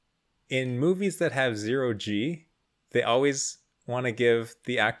in movies that have 0G, they always want to give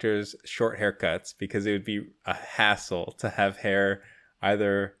the actors short haircuts because it would be a hassle to have hair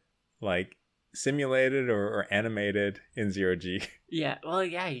either like simulated or animated in 0G. Yeah, well,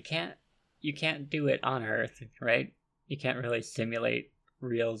 yeah, you can't do it on Earth, right? You can't really simulate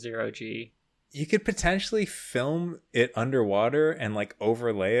real 0G. You could potentially film it underwater and like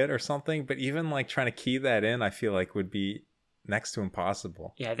overlay it or something, but even like trying to key that in, I feel like would be next to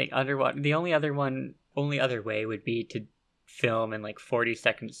impossible. Yeah, I think underwater. The only other way would be to film in like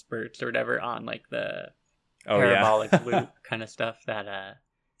 40-second spurts or whatever on like the parabolic loop kind of stuff that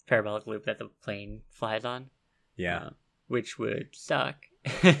parabolic loop that the plane flies on. Yeah, which would suck.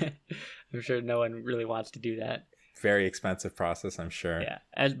 I'm sure no one really wants to do that. Very expensive process, I'm sure. Yeah,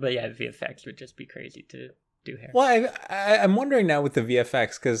 but yeah, VFX would just be crazy to do here. Well, I'm wondering now with the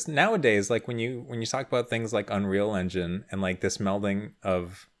VFX, because nowadays, like when you talk about things like Unreal Engine and like this melding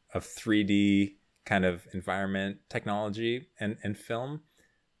of 3D kind of environment technology and film,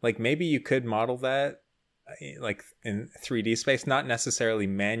 like maybe you could model that like in 3D space, not necessarily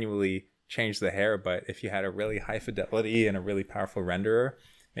manually change the hair, but if you had a really high fidelity and a really powerful renderer,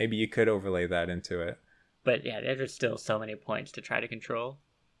 maybe you could overlay that into it. But yeah, there's still so many points to try to control.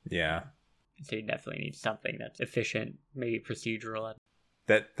 Yeah. So you definitely need something that's efficient, maybe procedural.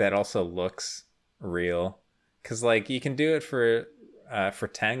 That also looks real, because like you can do it for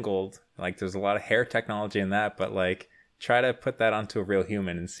Tangled. Like there's a lot of hair technology in that, but like try to put that onto a real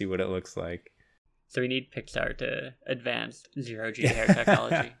human and see what it looks like. So we need Pixar to advance 0G hair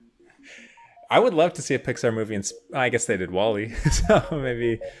technology. I would love to see a Pixar movie, and I guess they did WALL-E, so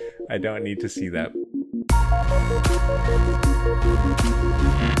maybe I don't need to see that.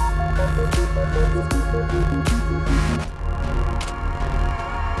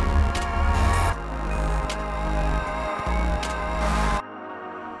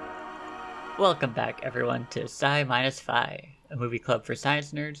 Welcome back, everyone, to Sci-Fi, a movie club for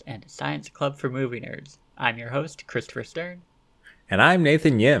science nerds and a science club for movie nerds. I'm your host, Christopher Stern. And I'm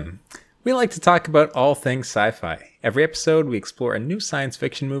Nathan Yim. We like to talk about all things sci-fi. Every episode, we explore a new science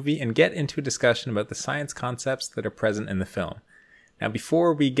fiction movie and get into a discussion about the science concepts that are present in the film. Now,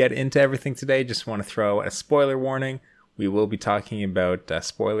 before we get into everything today, just want to throw a spoiler warning. We will be talking about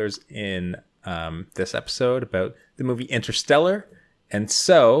spoilers in this episode about the movie Interstellar. And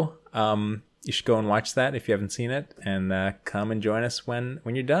so, you should go and watch that if you haven't seen it, and come and join us when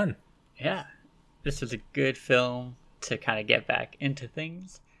you're done. Yeah, this was a good film to kind of get back into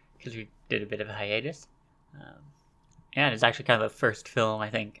things, because we did a bit of a hiatus. And it's actually kind of the first film, I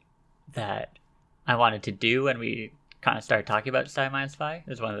think, that I wanted to do when we kind of started talking about Sci-Fi. It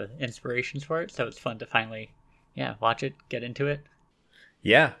was one of the inspirations for it, so it's fun to finally, watch it, get into it.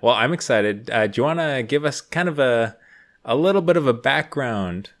 Yeah, well, I'm excited. Do you want to give us kind of a little bit of a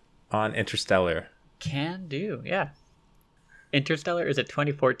background on Interstellar? Can do, yeah. Interstellar is a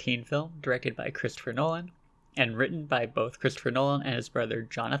 2014 film directed by Christopher Nolan and written by both Christopher Nolan and his brother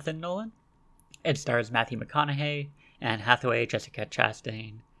Jonathan Nolan. It stars Matthew McConaughey, Anne Hathaway, Jessica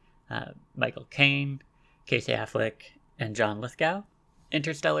Chastain, Michael Caine, Casey Affleck, and John Lithgow.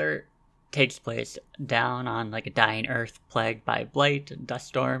 Interstellar takes place down on like a dying Earth plagued by blight and dust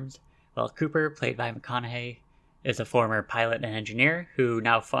storms, while Cooper, played by McConaughey, is a former pilot and engineer who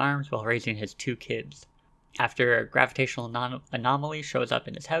now farms while raising his 2 kids. After a gravitational anomaly shows up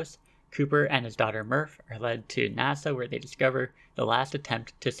in his house, Cooper and his daughter Murph are led to NASA, where they discover the last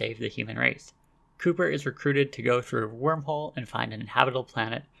attempt to save the human race. Cooper is recruited to go through a wormhole and find an inhabitable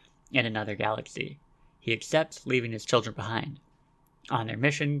planet in another galaxy. He accepts, leaving his children behind. On their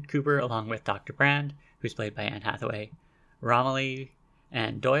mission, Cooper, along with Dr. Brand, who's played by Anne Hathaway, Romilly,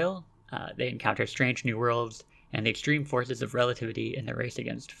 and Doyle, they encounter strange new worlds and the extreme forces of relativity in the race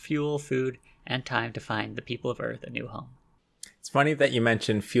against fuel, food, and time to find the people of Earth a new home. It's funny that you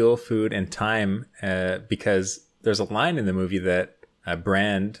mentioned fuel, food, and time, because there's a line in the movie that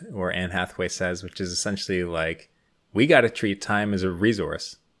Brand, or Anne Hathaway, says, which is essentially like, we got to treat time as a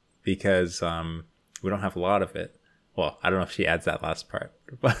resource because we don't have a lot of it. Well, I don't know if she adds that last part,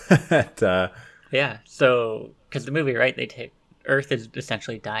 but yeah. So, because the movie, right? Earth is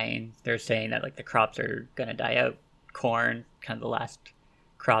essentially dying. They're saying that like the crops are gonna die out. Corn, kind of the last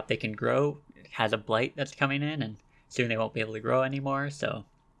crop they can grow, has a blight that's coming in, and soon they won't be able to grow anymore. So,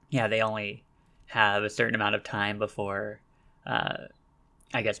 yeah, they only have a certain amount of time before,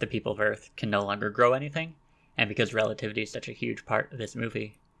 I guess, the people of Earth can no longer grow anything. And because relativity is such a huge part of this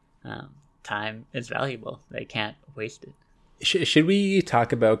movie, time is valuable. They can't waste it. Should we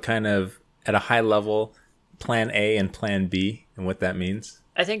talk about kind of at a high level plan A and plan B and what that means?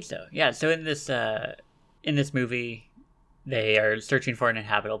 I think so. Yeah. So in this movie, they are searching for an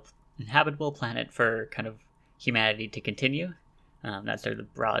inhabitable planet for kind of humanity to continue. That's sort of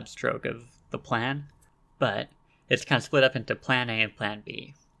the broad stroke of the plan. But it's kind of split up into Plan A and Plan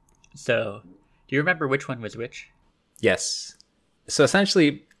B. So, do you remember which one was which? Yes. So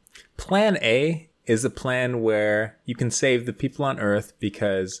essentially, Plan A is a plan where you can save the people on Earth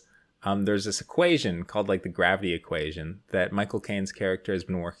because there's this equation called like the gravity equation that Michael Caine's character has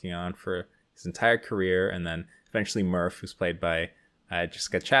been working on for his entire career, and then eventually Murph, who's played by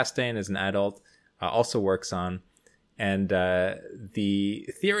Jessica Chastain as an adult, also works on. And the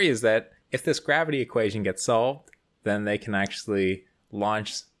theory is that if this gravity equation gets solved, then they can actually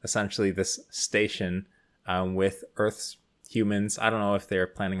launch essentially this station with Earth's humans. I don't know if they're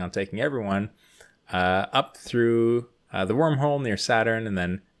planning on taking everyone up through the wormhole near Saturn and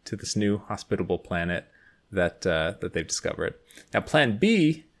then to this new hospitable planet that they've discovered. Now, Plan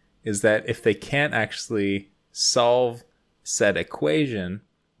B is that if they can't actually solve said equation,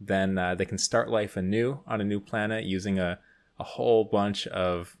 then they can start life anew on a new planet using a whole bunch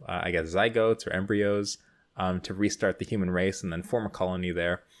of, zygotes or embryos to restart the human race and then form a colony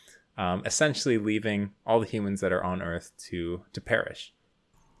there, essentially leaving all the humans that are on Earth to perish.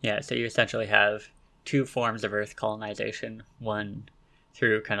 Yeah, so you essentially have two forms of Earth colonization. One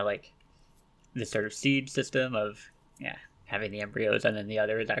through kind of like this sort of seed system of having the embryos, and then the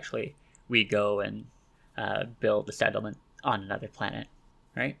other is actually we go and build a settlement on another planet,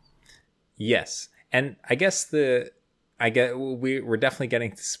 right? Yes, and I guess we're definitely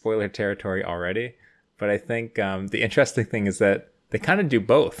getting to spoiler territory already, but I think the interesting thing is that they kind of do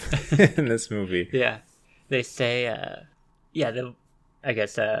both in this movie. Yeah, they say,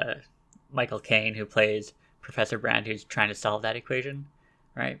 Michael Caine, who plays Professor Brand, who's trying to solve that equation,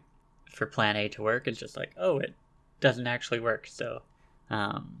 right? For Plan A to work, it's just like, oh, it doesn't actually work. So,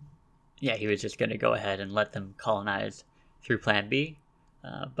 he was just going to go ahead and let them colonize through Plan B.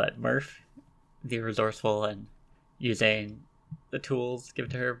 But Murph, the resourceful and using the tools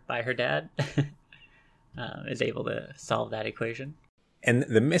given to her by her dad, is able to solve that equation. And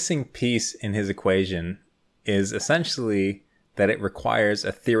the missing piece in his equation is essentially that it requires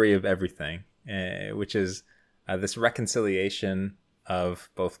a theory of everything, which is this reconciliation of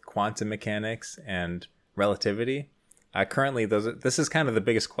both quantum mechanics and relativity. Currently, this is kind of the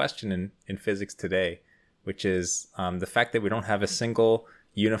biggest question in physics today, which is the fact that we don't have a single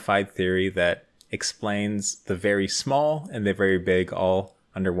unified theory that explains the very small and the very big all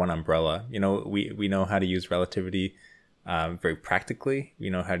under one umbrella. You know, we know how to use relativity very practically. We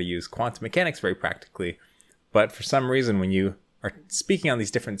know how to use quantum mechanics very practically. But for some reason, when you are speaking on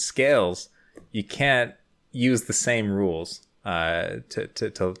these different scales, you can't use the same rules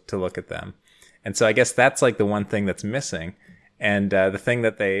to look at them. And so I guess that's like the one thing that's missing. And the thing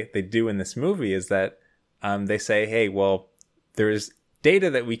that they do in this movie is that they say, hey, well, there's data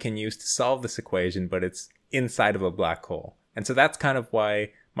that we can use to solve this equation, but it's inside of a black hole. And so that's kind of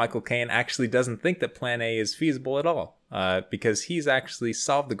why Michael Caine actually doesn't think that Plan A is feasible at all, because he's actually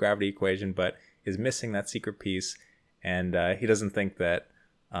solved the gravity equation, but is missing that secret piece. And he doesn't think that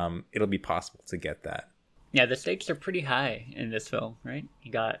it'll be possible to get that. Yeah, the stakes are pretty high in this film, right?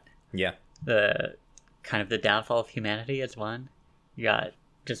 You got the kind of the downfall of humanity as one. You got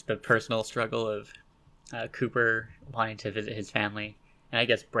just the personal struggle of Cooper wanting to visit his family, and I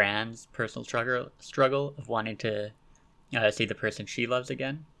guess Brand's personal struggle of wanting to see the person she loves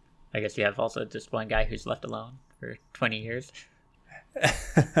again. I guess you have also just one guy who's left alone for 20 years.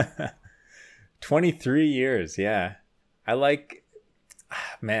 23 years, yeah. I'm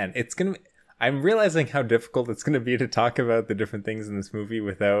realizing how difficult it's going to be to talk about the different things in this movie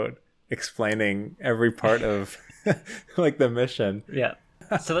without explaining every part of like the mission. Yeah.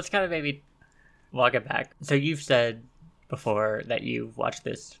 So let's kind of maybe walk it back. So you've said before that you've watched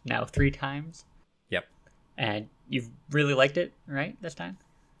this now 3 times. Yep. And you've really liked it, right, this time?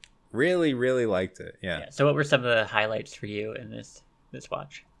 Really, really liked it, yeah. So what were some of the highlights for you in this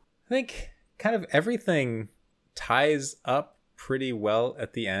watch? I think kind of everything ties up pretty well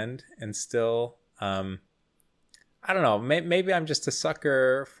at the end, and still, I don't know, maybe I'm just a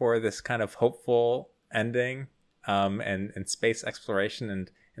sucker for this kind of hopeful ending, and space exploration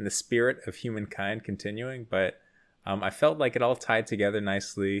and the spirit of humankind continuing, but I felt like it all tied together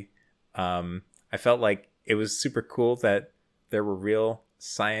nicely. I felt like it was super cool that there were real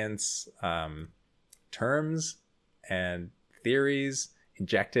science terms and theories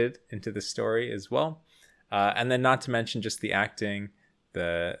injected into the story as well. And then not to mention just the acting,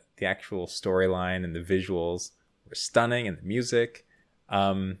 the actual storyline and the visuals were stunning, and the music.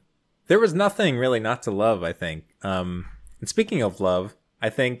 There was nothing really not to love, I think. And speaking of love, I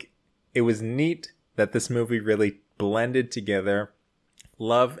think it was neat that this movie really blended together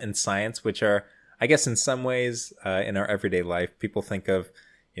love and science, which are, I guess, in some ways, in our everyday life, people think of,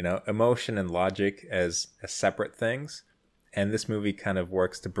 emotion and logic as separate things. And this movie kind of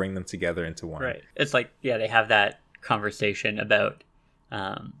works to bring them together into one. Right. It's like, yeah, they have that conversation about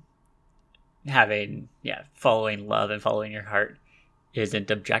following love and following your heart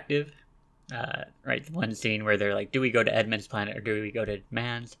isn't objective. Right. One scene where they're like, do we go to Edmund's planet or do we go to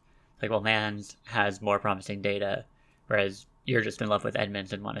Mans? Like, well, Mans has more promising data, whereas you're just in love with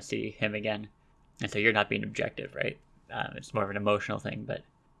Edmonds and want to see him again. And so you're not being objective, right? It's more of an emotional thing. But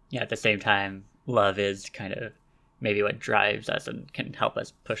yeah, at the same time, love is kind of maybe what drives us and can help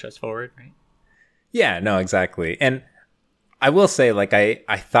us push us forward, right? Yeah, no, exactly. And I will say, like,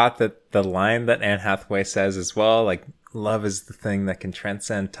 I thought that the line that Anne Hathaway says as well, like, love is the thing that can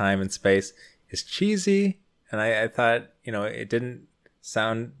transcend time and space, is cheesy. And I thought, it didn't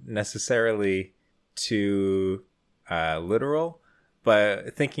sound necessarily too literal,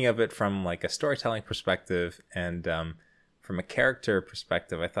 but thinking of it from like a storytelling perspective and from a character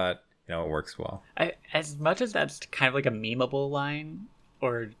perspective, I thought, it works well. As much as that's kind of like a memeable line,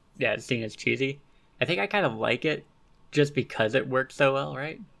 or it's seen as cheesy, I think I kind of like it just because it works so well,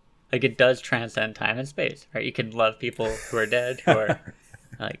 right? Like, it does transcend time and space, right? You can love people who are dead, who are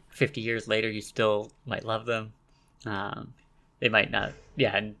like 50 years later, you still might love them. They might not,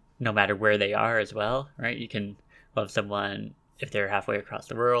 and no matter where they are as well, right? You can love someone if they're halfway across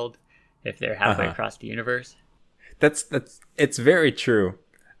the world, if they're halfway across the universe. It's very true.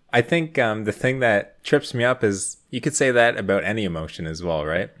 I think the thing that trips me up is you could say that about any emotion as well,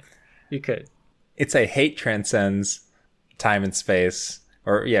 right? You could. It's a hate transcends time and space,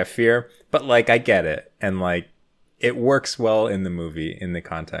 or fear, but like I get it, and like it works well in the movie in the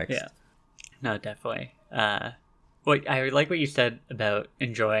context. Yeah, no, definitely. I like what you said about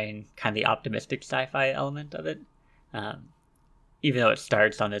enjoying kind of the optimistic sci-fi element of it, even though it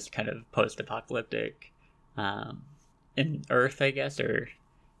starts on this kind of post-apocalyptic in Earth, I guess, or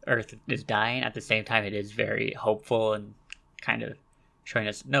Earth is dying. At the same time, it is very hopeful and kind of showing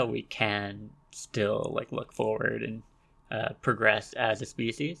us, no, we can still like look forward and progress as a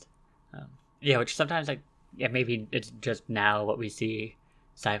species. Which sometimes maybe it's just now what we see.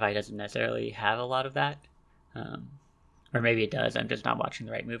 Sci-fi doesn't necessarily have a lot of that, or maybe it does. I'm just not watching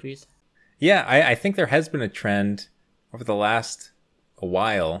the right movies. Yeah, I think there has been a trend over the last a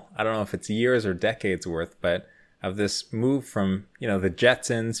while. I don't know if it's years or decades worth, but of this move from, the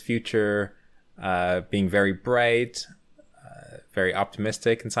Jetsons future being very bright, very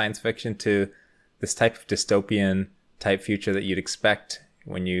optimistic in science fiction, to this type of dystopian type future that you'd expect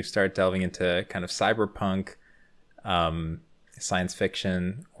when you start delving into kind of cyberpunk science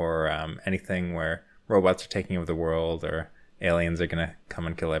fiction, or anything where robots are taking over the world or aliens are going to come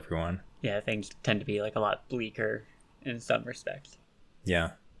and kill everyone. Yeah, things tend to be like a lot bleaker in some respects.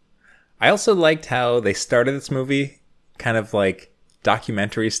 Yeah. I also liked how they started this movie kind of like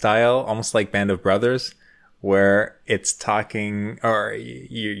documentary style, almost like Band of Brothers, where it's talking, or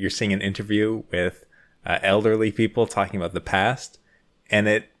you're seeing an interview with elderly people talking about the past. And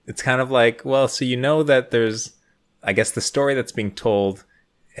it's kind of like, well, so that there's, I guess, the story that's being told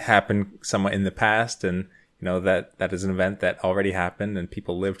happened somewhat in the past, and that is an event that already happened and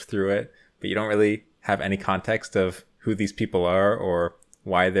people lived through it, but you don't really have any context of who these people are or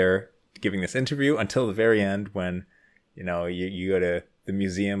why they're giving this interview until the very end, when you go to the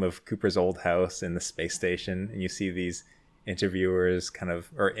museum of Cooper's old house in the space station and you see these interviewers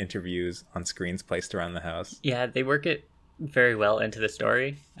or interviews on screens placed around the house. Yeah, they work it very well into the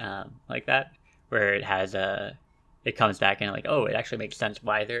story, like that, where it has it comes back and like, oh, it actually makes sense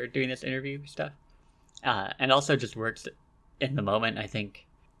why they're doing this interview stuff, and also just works in the moment. I think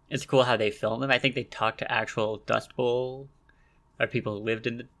it's cool how they film them. I think they talk to actual Dust Bowl, or people who lived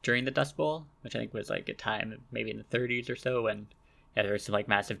during the Dust Bowl, which I think was like a time maybe in the 30s or so, when there were some like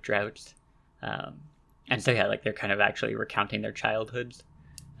massive droughts, and so like they're kind of actually recounting their childhoods.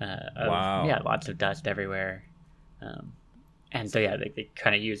 Wow. Yeah, lots of dust everywhere. And so, they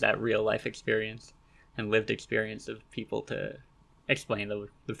kind of use that real life experience and lived experience of people to explain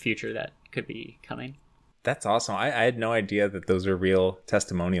the future that could be coming. That's awesome. I had no idea that those were real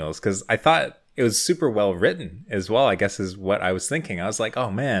testimonials, because I thought it was super well written as well, I guess, is what I was thinking. I was like,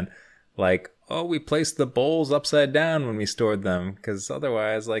 oh man, like, oh, we placed the bowls upside down when we stored them, because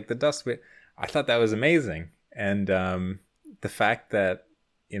otherwise, like, the dust... I thought that was amazing. And the fact that,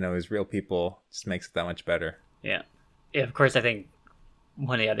 is real people just makes it that much better. Yeah. Yeah, of course, I think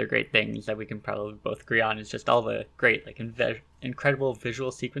one of the other great things that we can probably both agree on is just all the great, like, incredible visual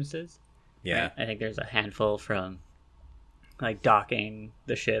sequences. Yeah. Right? I think there's a handful from, like, docking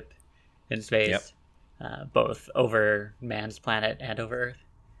the ship in space. both over man's planet and over Earth.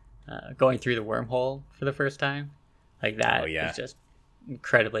 Going through the wormhole for the first time, like that is just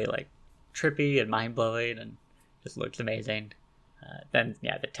incredibly like trippy and mind blowing, and just looks amazing. Then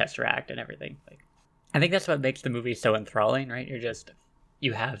the Tesseract and everything. Like, I think that's what makes the movie so enthralling, right?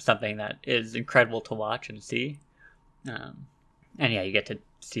 You have something that is incredible to watch and see, and you get to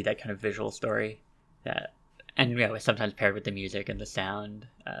see that kind of visual story and sometimes paired with the music and the sound.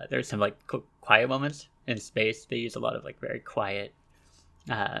 There's some like quiet moments in space. They use a lot of like very quiet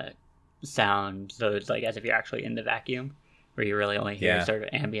sound, so it's like as if you're actually in the vacuum, where you really only hear sort of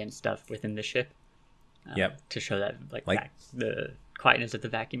ambient stuff within the ship. To show that like the quietness of the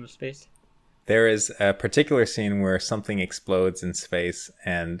vacuum of space. There is a particular scene where something explodes in space,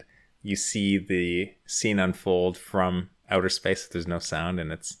 and you see the scene unfold from outer space. There's no sound,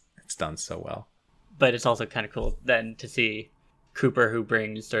 and it's done so well. But it's also kind of cool then to see Cooper, who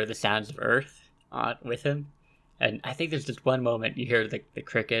brings sort of the sounds of Earth on with him. And I think there's just one moment you hear the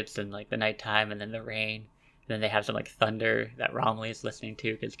crickets and like the nighttime, and then the rain. And then they have some like thunder that Romilly is listening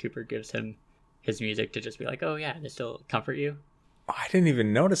to because Cooper gives him his music to just be like, oh yeah, this will comfort you. Oh, I didn't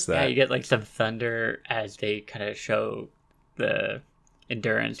even notice that. Yeah, you get like some thunder as they kind of show the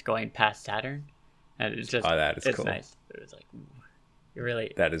Endurance going past Saturn, and it's just it's cool. Nice. It was like, you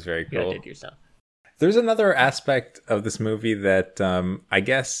really that is very cool. You did yourself. There's another aspect of this movie that I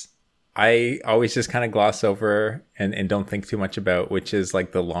guess I always just kind of gloss over and don't think too much about, which is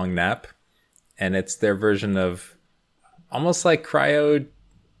like the long nap. And it's their version of almost like cryo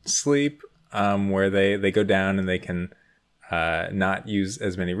sleep, where they go down and they can not use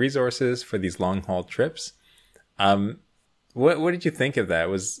as many resources for these long haul trips. What did you think of that?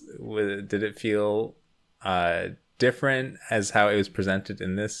 Did it feel different as how it was presented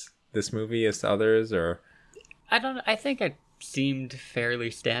in this movie as to others, or? I don't know. I think it seemed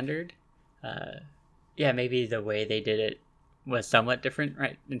fairly standard. Maybe the way they did it was somewhat different,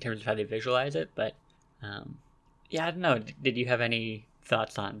 right, in terms of how they visualize it. But I don't know. Did you have any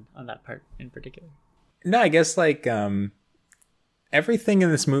thoughts on that part in particular? No, I guess like everything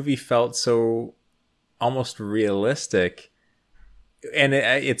in this movie felt so almost realistic, and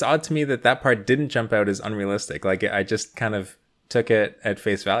it's odd to me that part didn't jump out as unrealistic. Like, I just kind of took it at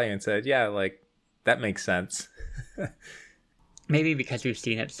face value and said, yeah, like that makes sense. Maybe because we've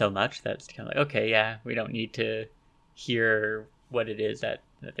seen it so much that's kind of like, okay, yeah, we don't need to hear what it is that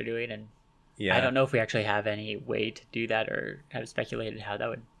they're doing. And I don't know if we actually have any way to do that or have speculated how that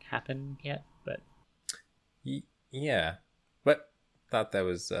would happen yet. But but thought that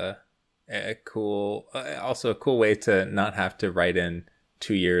was a cool, also a cool way to not have to write in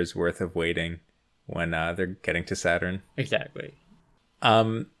 2 years worth of waiting when they're getting to Saturn. Exactly.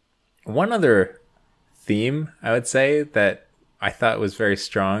 One other theme I would say that I thought was very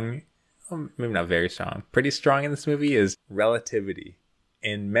strong, maybe not very strong, pretty strong in this movie, is relativity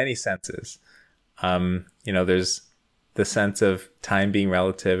in many senses. There's the sense of time being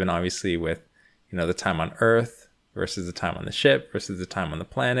relative, and obviously with, the time on Earth versus the time on the ship versus the time on the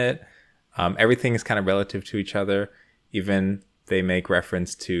planet. Everything is kind of relative to each other. Even they make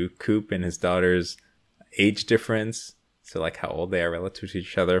reference to Coop and his daughter's age difference. So like how old they are relative to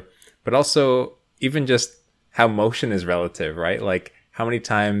each other. But also even just how motion is relative, right? Like how many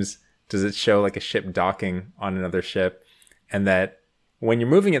times does it show like a ship docking on another ship? And that when you're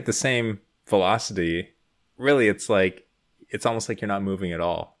moving at the same velocity, really it's almost like you're not moving at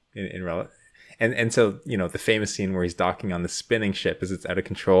all and so, the famous scene where he's docking on the spinning ship as it's out of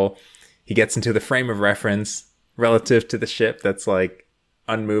control, he gets into the frame of reference relative to the ship that's like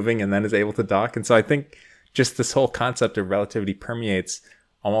unmoving and then is able to dock. And so I think just this whole concept of relativity permeates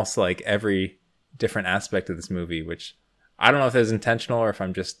almost like every different aspect of this movie, which I don't know if it's intentional or if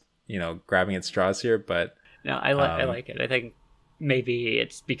I'm just, grabbing at straws here, but no, I like it. I think maybe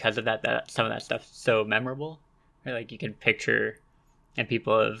it's because of that some of that stuff's so memorable, right? Like you can picture, and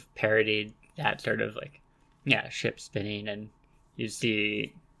people have parodied that sort of like, ship spinning, and you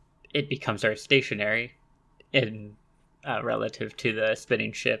see it becomes sort of stationary in relative to the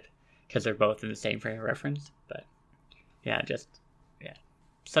spinning ship because they're both in the same frame of reference. But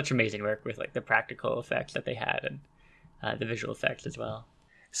such amazing work with like the practical effects that they had and the visual effects as well.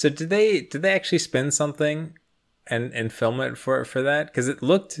 So did they actually spin something and film it for that? Because it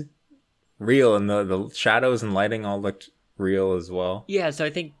looked real, and the shadows and lighting all looked real as well. Yeah, so I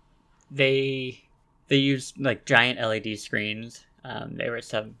think they used like giant LED screens. There were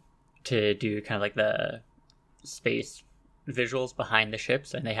some to do kind of like the space visuals behind the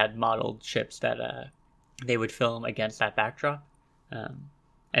ships, and they had modeled ships that they would film against that backdrop.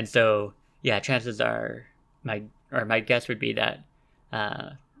 And so chances are my guess would be that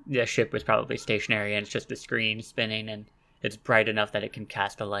the ship was probably stationary and it's just the screen spinning, and it's bright enough that it can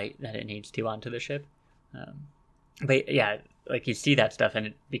cast the light that it needs to onto the ship. But yeah, like you see that stuff,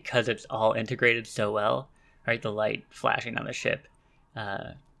 and because it's all integrated so well, right? The light flashing on the ship,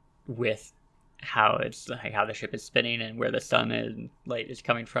 with how it's like how the ship is spinning and where the sun and light is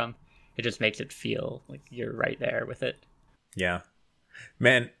coming from, it just makes it feel like you're right there with it. Yeah,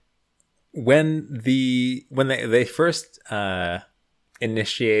 man. When they first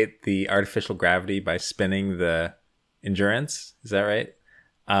initiate the artificial gravity by spinning the Endurance, is that right?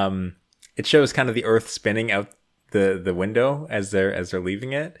 It shows kind of the Earth spinning out the window as they're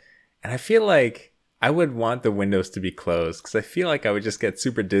leaving it, and I feel like I would want the windows to be closed because I feel like I would just get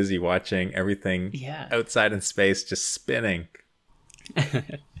super dizzy watching everything outside in space just spinning.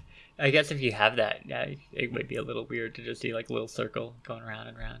 I guess if you have that, yeah, it would be a little weird to just see like a little circle going around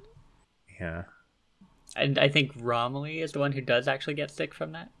and around. Yeah. And I think Romilly is the one who does actually get sick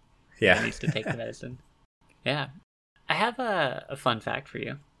from that. Yeah. He needs to take the medicine. Yeah. I have a fun fact for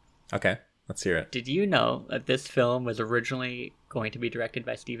you. Okay, let's hear it. Did you know that this film was originally going to be directed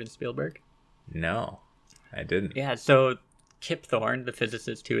by Steven Spielberg? No, I didn't. Yeah, so Kip Thorne, the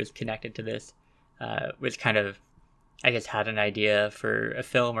physicist who is connected to this, was kind of, I guess, had an idea for a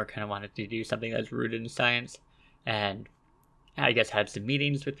film or kind of wanted to do something that's rooted in science. And I guess had some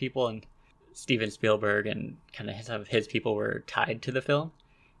meetings with people, and Steven Spielberg and kind of some of his people were tied to the film.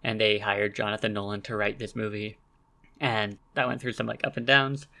 And they hired Jonathan Nolan to write this movie. And that went through some like up and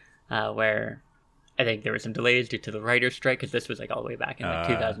downs, where I think there were some delays due to the writer's strike, because this was like all the way back in like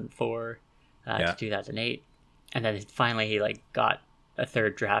 2004 to 2008. And then finally he like got a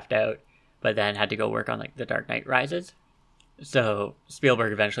third draft out, but then had to go work on like The Dark Knight Rises. So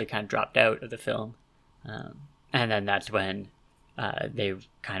Spielberg eventually kind of dropped out of the film. And then that's when they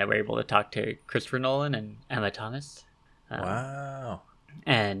kind of were able to talk to Christopher Nolan and Emma Thomas. Wow.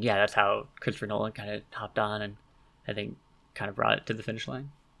 And yeah, that's how Christopher Nolan kind of hopped on and I think kind of brought it to the finish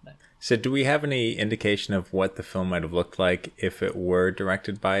line. But. So do we have any indication of what the film might have looked like if it were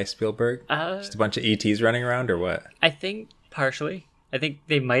directed by Spielberg? Just a bunch of ETs running around or what? I think partially. I think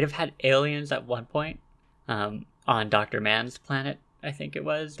they might have had aliens at one point on Dr. Mann's planet, I think it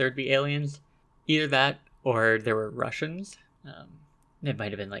was. There'd be aliens. Either that or there were Russians. It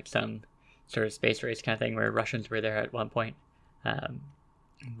might have been like some sort of space race kind of thing where Russians were there at one point.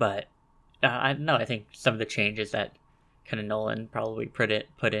 But I don't know. I think some of the changes that kind of Nolan probably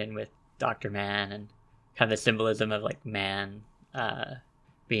put in with Dr. Mann and kind of the symbolism of like man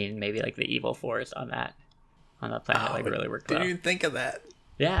being maybe like the evil force on that planet like really worked well. Didn't even think of that.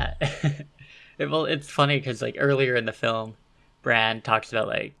 Yeah. Well, it's funny because like earlier in the film, Brand talks about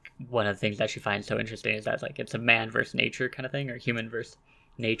like one of the things that she finds so interesting is that like it's a man versus nature kind of thing, or human versus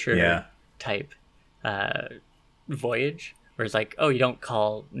nature type voyage. Whereas like, oh, you don't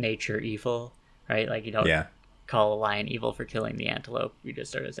call nature evil, right? Like you don't call a lion evil for killing the antelope. You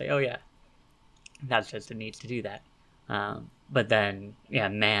just sort of say, oh yeah, that's just it needs to do that. But then, yeah,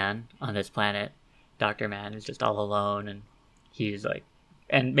 man on this planet, Dr. Mann is just all alone, and he's like,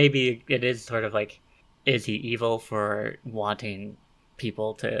 and maybe it is sort of like, is he evil for wanting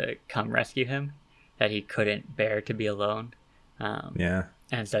people to come rescue him, that he couldn't bear to be alone?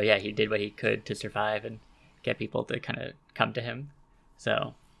 And so, yeah, he did what he could to survive and get people to kind of come to him.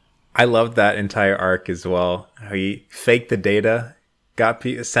 So I loved that entire arc as well. How he faked the data,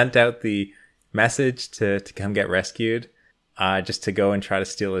 sent out the message to come get rescued, just to go and try to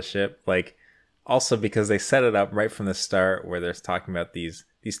steal a ship. Like, also because they set it up right from the start where they're talking about these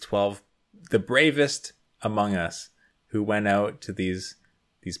 12, the bravest among us, who went out to these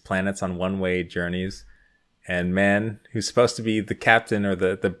planets on one-way journeys. And man, who's supposed to be the captain or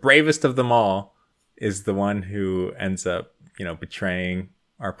the bravest of them all, is the one who ends up, betraying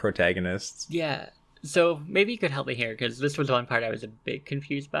our protagonists. Yeah. So maybe you could help me here, because this was one part I was a bit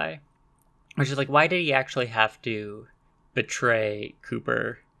confused by, which is like, why did he actually have to betray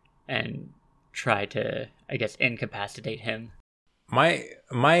Cooper and try to, I guess, incapacitate him?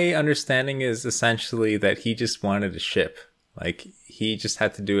 My understanding is essentially that he just wanted a ship. Like, he just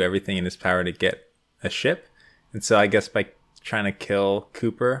had to do everything in his power to get a ship. And so I guess by trying to kill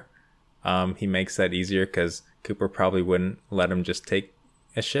Cooper, he makes that easier because Cooper probably wouldn't let him just take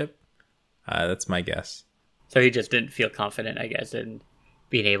a ship. That's my guess. So he just didn't feel confident, I guess, in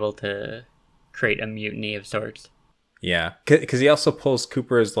being able to create a mutiny of sorts. Yeah, because he also pulls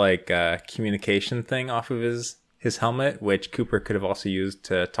Cooper's like communication thing off of his helmet, which Cooper could have also used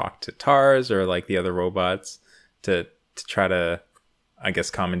to talk to TARS or like the other robots to try to, I guess,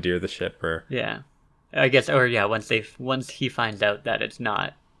 commandeer the ship. Or I guess, or yeah, once he finds out that it's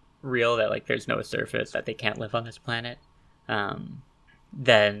not real, that like there's no surface, that they can't live on this planet,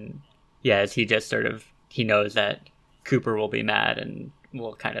 then yeah, as he just sort of, he knows that Cooper will be mad and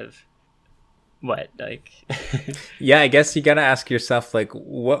will kind of Yeah, I guess you gotta ask yourself, like,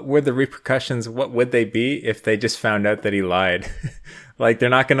 what were the repercussions? What would they be if they just found out that he lied? Like, they're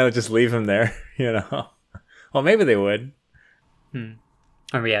not gonna just leave him there, you know? Well, maybe they would.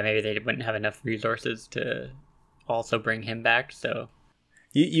 Or yeah, maybe they wouldn't have enough resources to also bring him back, so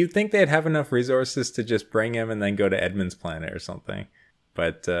You'd think they'd have enough resources to just bring him and then go to Edmund's planet or something.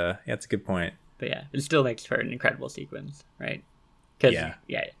 But yeah, that's a good point. but yeah, it still makes for an incredible sequence, right? Because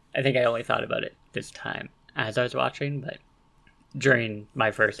yeah, I think I only thought about it this time as I was watching, but during my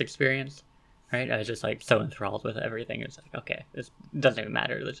first experience, right, I was just like so enthralled with everything. It's like, okay, this doesn't even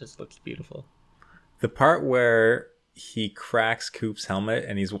matter. It just looks beautiful. The part where he cracks Coop's helmet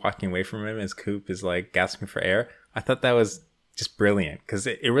and he's walking away from him as Coop is like gasping for air, I thought that was just brilliant, because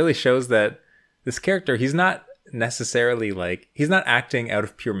it really shows that this character, he's not necessarily like, he's not acting out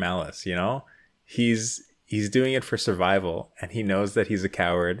of pure malice, you know? He's doing it for survival, and he knows that he's a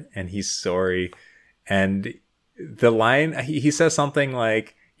coward and he's sorry. And the line, he says something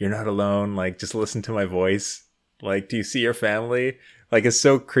like, "You're not alone, like, just listen to my voice, like, do you see your family?" Like, it's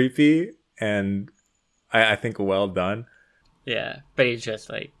so creepy, and I think well done. Yeah, but he's just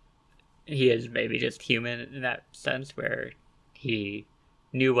like, he is maybe just human in that sense, where he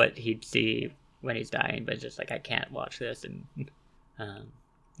knew what he'd see when he's dying, but just like, I can't watch this, and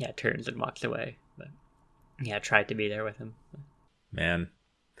yeah, turns and walks away. But yeah, tried to be there with him. Man,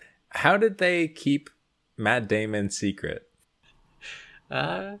 how did they keep Matt Damon secret?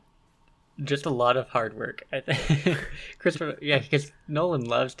 Just a lot of hard work, I think. Christopher, yeah, because Nolan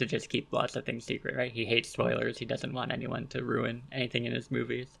loves to just keep lots of things secret, right? He hates spoilers. He doesn't want anyone to ruin anything in his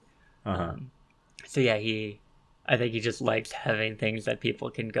movies. So yeah, I think he just likes having things that people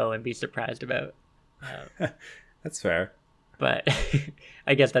can go and be surprised about. That's fair. But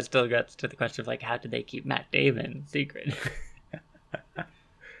I guess that still gets to the question of like, how did they keep Matt Damon secret?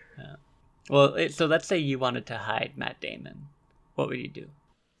 Well, so let's say you wanted to hide Matt Damon. What would you do?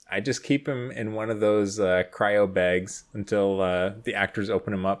 I just keep him in one of those cryo bags until the actors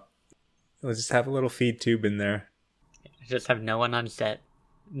open him up. We'll just have a little feed tube in there. Just have no one on set.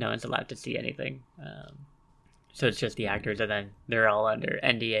 No one's allowed to see anything. So it's just the actors, and then they're all under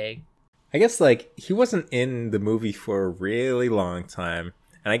NDA. I guess, like, he wasn't in the movie for a really long time.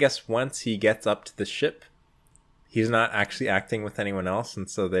 And I guess once he gets up to the ship, he's not actually acting with anyone else. And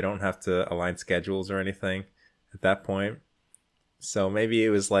so they don't have to align schedules or anything at that point. So maybe it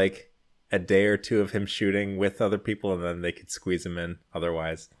was like a day or two of him shooting with other people, and then they could squeeze him in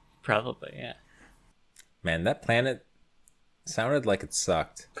otherwise. Probably, yeah. Man, that planet sounded like it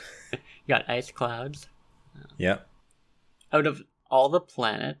sucked. You got ice clouds. Yep. Out of all the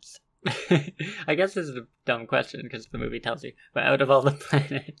planets, I guess this is a dumb question because the movie tells you, but out of all the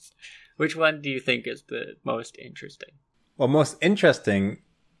planets, which one do you think is the most interesting? Well, most interesting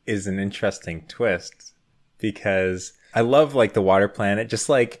is an interesting twist, because I love, like, the water planet. Just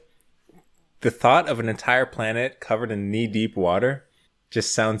like the thought of an entire planet covered in knee-deep water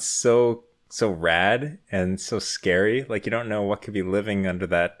just sounds so rad and so scary. Like, you don't know what could be living under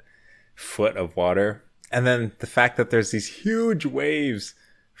that foot of water. And then the fact that there's these huge waves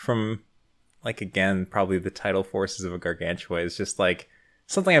from, like, again, probably the tidal forces of a gargantua is just like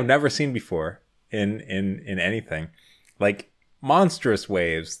something I've never seen before in anything. Like, monstrous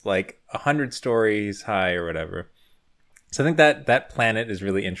waves, like 100 stories high or whatever. So I think that planet is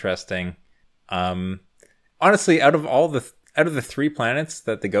really interesting. Honestly, out of the 3 planets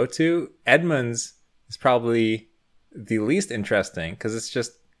that they go to, Edmunds is probably the least interesting, because it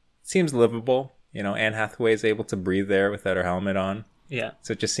seems livable. You know, Anne Hathaway is able to breathe there without her helmet on. Yeah.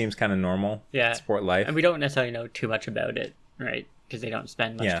 So it just seems kind of normal. Yeah. Sport life. And we don't necessarily know too much about it, right? Because they don't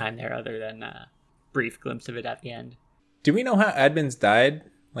spend much time there other than a brief glimpse of it at the end. Do we know how Edmunds died?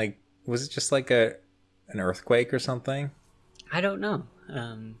 Like, was it just like an earthquake or something? I don't know.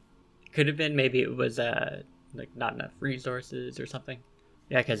 Could have been, maybe it was like not enough resources or something.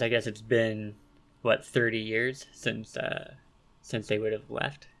 Yeah, because I guess it's been 30 years since they would have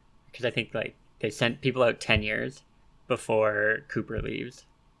left. Because I think like they sent people out 10 years before Cooper leaves,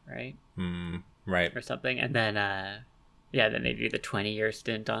 right? Right. Or something, and then then they do the 20-year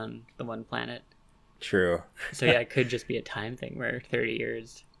stint on the one planet. True. So yeah, it could just be a time thing where 30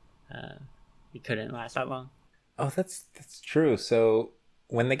 years, it couldn't last that long. Oh, that's true. So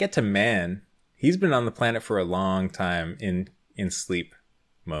when they get to Man, he's been on the planet for a long time in sleep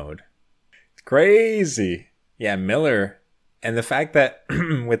mode. It's crazy. Yeah, Miller, and the fact that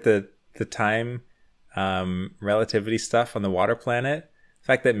with the time relativity stuff on the water planet, the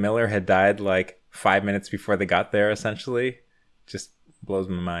fact that Miller had died like 5 minutes before they got there, essentially, just blows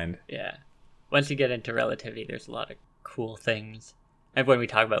my mind. Yeah. Once you get into relativity, there's a lot of cool things. And when we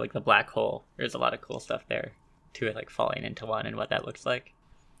talk about like the black hole, there's a lot of cool stuff there too, like falling into one and what that looks like.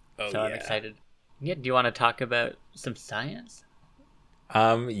 Oh, so yeah. I'm excited. Yeah, do you want to talk about some science?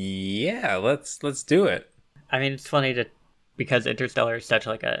 Yeah, let's do it. I mean, it's funny because Interstellar is such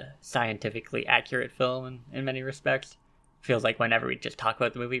like a scientifically accurate film in many respects. Feels like whenever we just talk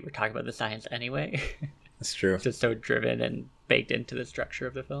about the movie, we're talking about the science anyway. That's true. It's just so driven and baked into the structure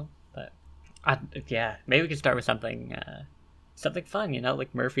of the film. But yeah, maybe we could start with something fun,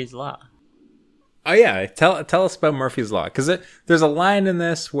 like Murphy's Law. Oh yeah, tell us about Murphy's Law, because there's a line in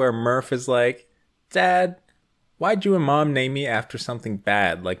this where Murph is like, "Dad, why'd you and Mom name me after something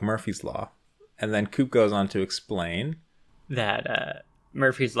bad like Murphy's Law?" And then Coop goes on to explain that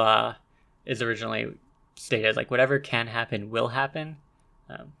Murphy's Law is originally stated as like whatever can happen will happen,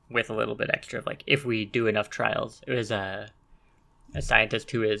 with a little bit extra of like if we do enough trials. It was a scientist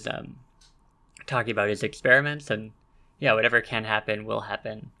who is talking about his experiments, and yeah, whatever can happen will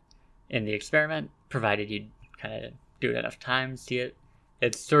happen in the experiment, provided you kind of do it enough times. See it.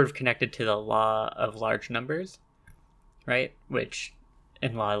 It's sort of connected to the law of large numbers, right? Which,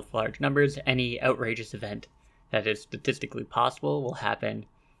 in law of large numbers, any outrageous event that is statistically possible will happen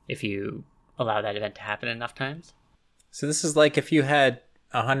if you allow that event to happen enough times. So this is like if you had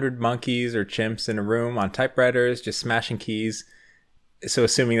 100 monkeys or chimps in a room on typewriters just smashing keys. So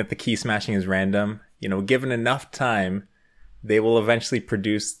assuming that the key smashing is random, given enough time, they will eventually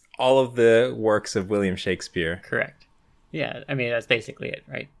produce all of the works of William Shakespeare. Correct. Yeah, I mean, that's basically it,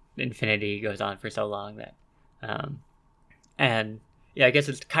 right? Infinity goes on for so long that... and yeah, I guess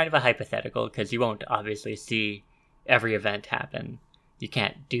it's kind of a hypothetical because you won't obviously see every event happen. You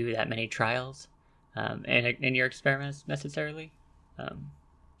can't do that many trials in your experiments necessarily.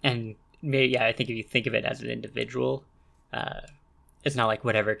 And maybe, yeah, I think if you think of it as an individual, it's not like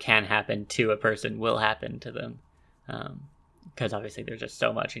whatever can happen to a person will happen to them. Because obviously there's just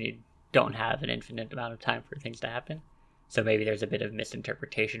so much and you don't have an infinite amount of time for things to happen. So maybe there's a bit of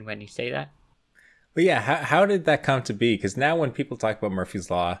misinterpretation when you say that. But yeah, how did that come to be? Because now when people talk about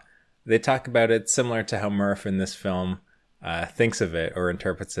Murphy's Law, they talk about it similar to how Murph in this film thinks of it or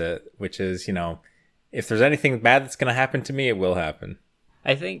interprets it, which is, if there's anything bad that's going to happen to me, it will happen.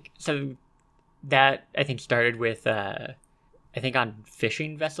 I think so. That I think started with on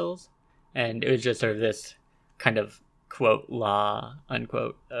fishing vessels, and it was just sort of this kind of quote law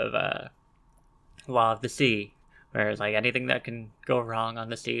unquote of law of the sea, whereas like anything that can go wrong on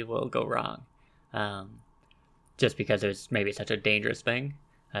the sea will go wrong, just because it's maybe such a dangerous thing,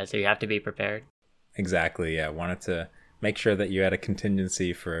 so you have to be prepared. Exactly. Yeah, wanted to make sure that you had a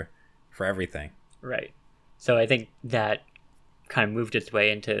contingency for everything. Right. So I think that kind of moved its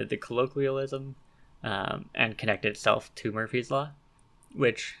way into the colloquialism, and connected itself to Murphy's Law,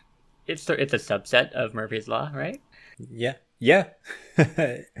 which it's a subset of Murphy's Law, right? Yeah.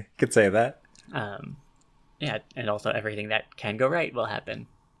 Could say that. Yeah, and also everything that can go right will happen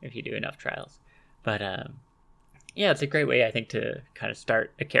if you do enough trials. But yeah, it's a great way, I think, to kind of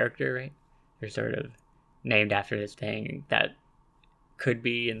start a character, right? They're sort of named after this thing that could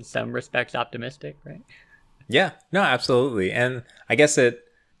be, in some respects, optimistic, right? Yeah, no, absolutely. And I guess it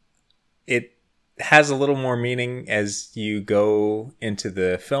has a little more meaning as you go into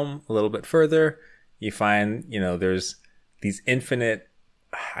the film a little bit further. You find, there's these infinite,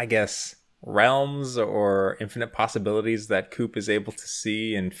 I guess, realms or infinite possibilities that Coop is able to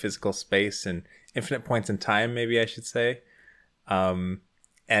see in physical space and infinite points in time, maybe I should say.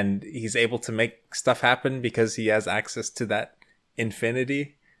 And he's able to make stuff happen because he has access to that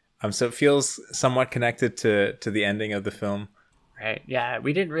infinity. So it feels somewhat connected to the ending of the film. Right. Yeah,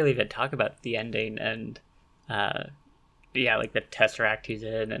 we didn't really even talk about the ending and yeah, like the Tesseract he's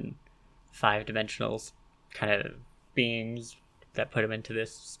in and 5-dimensional kind of beings that put him into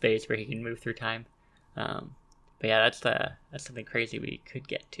this space where he can move through time. But yeah, that's something crazy we could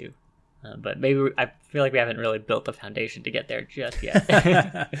get to. But maybe I feel like we haven't really built the foundation to get there just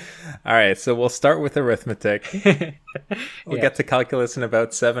yet. All right, so we'll start with arithmetic. We'll get to calculus in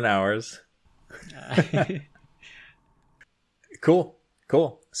about 7 hours. Cool.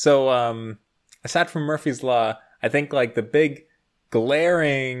 So aside from Murphy's Law, I think like the big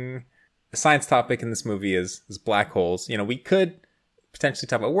glaring science topic in this movie is black holes. We could potentially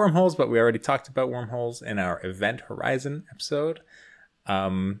talk about wormholes, but we already talked about wormholes in our Event Horizon episode.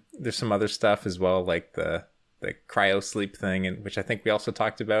 There's some other stuff as well, like the cryo sleep thing, which I think we also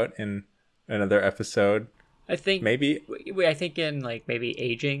talked about in another episode. I think maybe in like maybe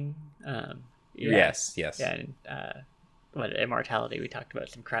aging. Yes. Yeah, and immortality? We talked about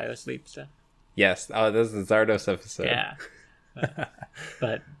some cryo sleep stuff. Yes. Oh, this is the Zardos episode. Yeah.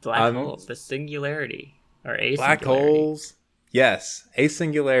 But black holes, the singularity or a black singularity. holes, yes, a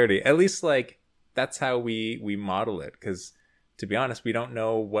singularity. At least like that's how we model it. Because to be honest, we don't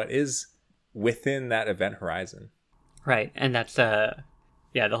know what is within that event horizon. Right, and that's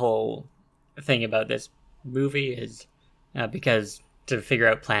yeah, the whole thing about this movie is because to figure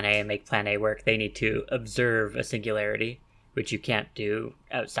out Plan A and make Plan A work, they need to observe a singularity, which you can't do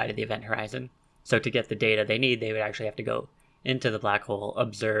outside of the event horizon. So to get the data they need, they would actually have to go into the black hole,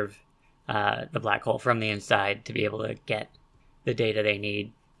 observe the black hole from the inside to be able to get the data they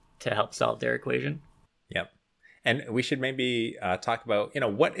need to help solve their equation. Yep. And we should maybe talk about,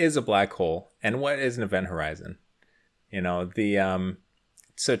 what is a black hole and what is an event horizon?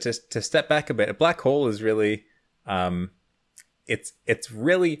 So to step back a bit, a black hole is really, it's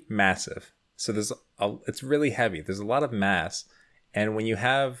really massive. So it's really heavy. There's a lot of mass. And when you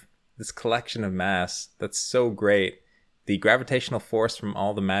have this collection of mass that's so great, the gravitational force from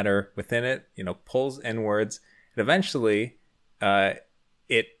all the matter within it, pulls inwards. And eventually,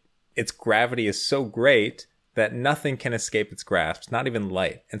 its gravity is so great that nothing can escape its grasp, not even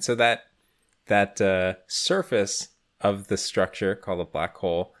light. And so that surface of the structure called a black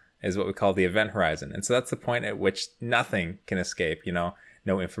hole is what we call the event horizon. And so that's the point at which nothing can escape, no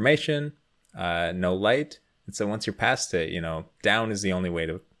information, no light. And so once you're past it, down is the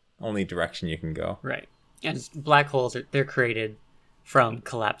only direction you can go. Right. And black holes, they're created from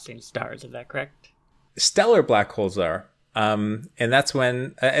collapsing stars. Is that correct? Stellar black holes are. And that's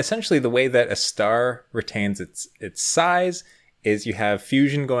when essentially the way that a star retains its size is you have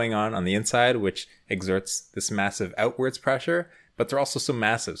fusion going on the inside, which exerts this massive outwards pressure, but they're also so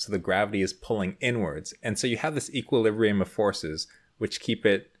massive, so the gravity is pulling inwards. And so you have this equilibrium of forces which keep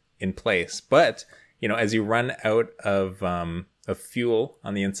it in place. But, as you run out of fuel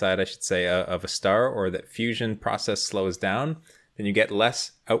on the inside, I should say, of a star, or that fusion process slows down, then you get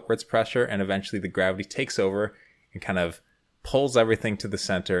less outwards pressure, and eventually the gravity takes over and kind of pulls everything to the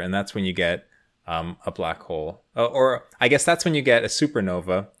center, and that's when you get a black hole. Or I guess that's when you get a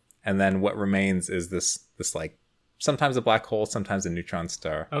supernova, and then what remains is this like sometimes a black hole, sometimes a neutron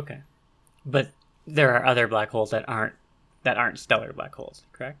star. Okay, but there are other black holes that aren't stellar black holes,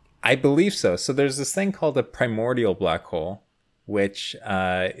 correct? I believe so. So there's this thing called a primordial black hole, which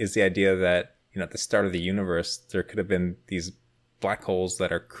is the idea that at the start of the universe there could have been these black holes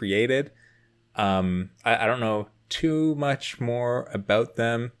that are created. I don't know too much more about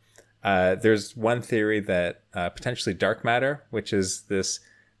them. There's one theory that potentially dark matter, which is this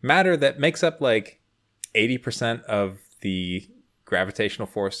matter that makes up like 80% of the gravitational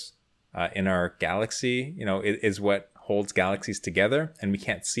force in our galaxy, is what holds galaxies together, and we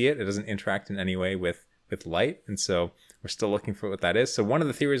can't see it. It doesn't interact in any way with light, and so we're still looking for what that is. So one of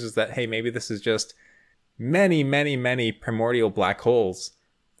the theories is that, hey, maybe this is just many, many, many primordial black holes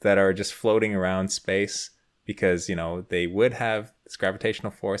that are just floating around space because, they would have this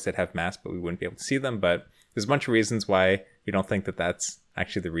gravitational force, they'd have mass, but we wouldn't be able to see them. But there's a bunch of reasons why we don't think that that's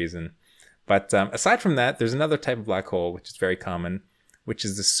actually the reason. But aside from that, there's another type of black hole, which is very common, which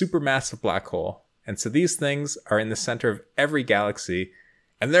is the supermassive black hole. And so these things are in the center of every galaxy,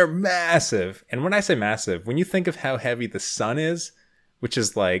 and they're massive. And when I say massive, when you think of how heavy the sun is, which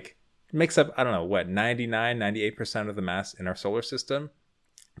is like, makes up, 98% of the mass in our solar system,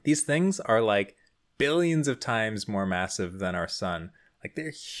 these things are like billions of times more massive than our sun. Like,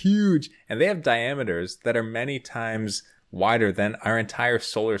 they're huge, and they have diameters that are many times wider than our entire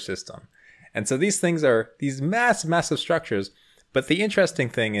solar system. And so these things are these massive structures. But the interesting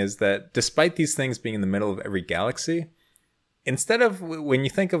thing is that despite these things being in the middle of every galaxy, instead of, when you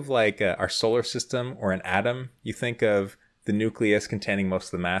think of like our solar system or an atom, you think of the nucleus containing most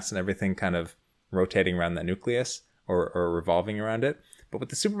of the mass and everything kind of rotating around that nucleus or revolving around it. But with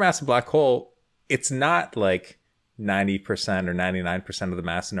the supermassive black hole, it's not like 90% or 99% of the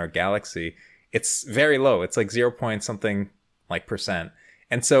mass in our galaxy. It's very low. It's like 0 point something like percent.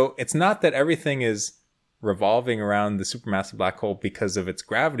 And so it's not that everything is revolving around the supermassive black hole because of its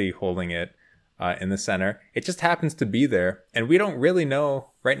gravity holding it in the center. It just happens to be there, and we don't really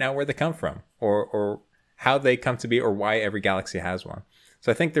know right now where they come from or how they come to be or why every galaxy has one.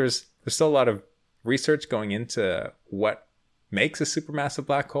 So I think there's still a lot of research going into what makes a supermassive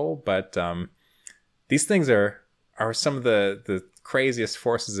black hole, but these things are some of the craziest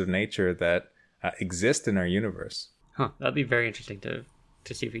forces of nature that exist in our universe. That'd be very interesting to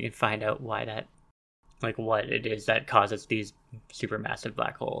see if we can find out why that, like what it is that causes these supermassive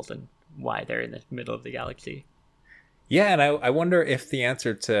black holes and why they're in the middle of the galaxy. Yeah, and I wonder if the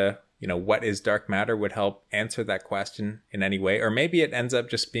answer to, what is dark matter would help answer that question in any way. Or maybe it ends up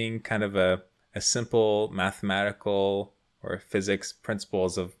just being kind of a simple mathematical or physics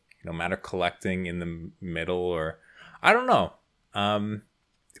principles of matter collecting in the middle, or I don't know.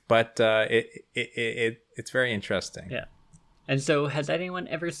 But it's very interesting. Yeah. And so, has anyone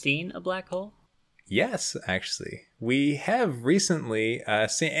ever seen a black hole? Yes, actually, we have recently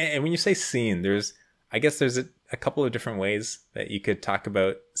seen. And when you say seen, I guess there's a couple of different ways that you could talk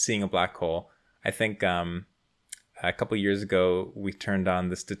about seeing a black hole. I think a couple of years ago we turned on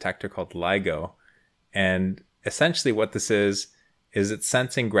this detector called LIGO, and essentially what this is it's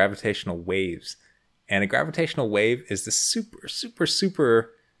sensing gravitational waves. And a gravitational wave is this super, super,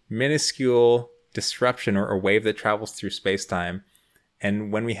 super minuscule disruption or wave that travels through space-time. And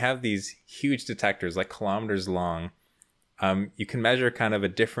when we have these huge detectors, like kilometers long, you can measure kind of a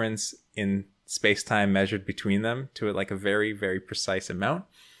difference in space-time measured between them to like a very, very precise amount.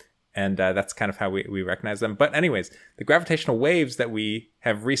 And that's kind of how we recognize them. But anyways, the gravitational waves that we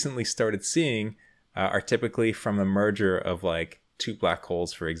have recently started seeing are typically from a merger of like two black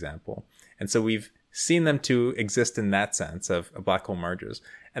holes, for example. And so we've seen them to exist in that sense of black hole mergers.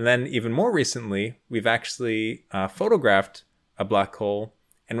 And then even more recently, we've actually photographed a black hole.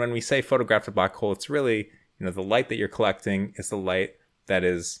 And when we say photographed a black hole, it's really, the light that you're collecting is the light that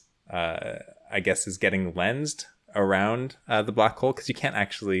is, I guess, is getting lensed around the black hole, because you can't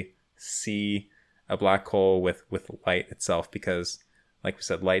actually see a black hole with light itself, because, like we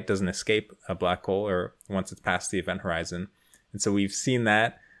said, light doesn't escape a black hole or once it's past the event horizon. And so we've seen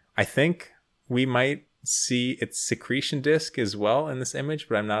that. I think we might see its secretion disk as well in this image,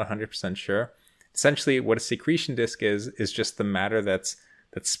 but I'm not 100% sure. Essentially, what a secretion disk is just the matter that's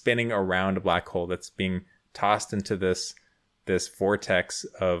spinning around a black hole, that's being tossed into this vortex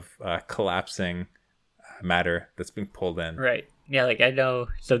of collapsing matter that's being pulled in. Right. Yeah, like I know.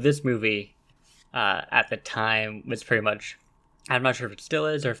 So this movie at the time was pretty much, I'm not sure if it still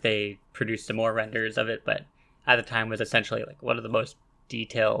is or if they produced some more renders of it, but at the time was essentially like one of the most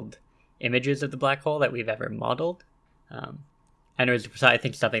detailed images of the black hole that we've ever modeled. And it was, I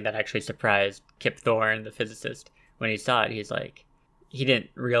think, something that actually surprised Kip Thorne, the physicist. When he saw it, he's like, he didn't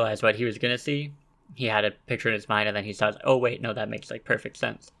realize what he was going to see. He had a picture in his mind, and then he saw, oh, wait, no, that makes like perfect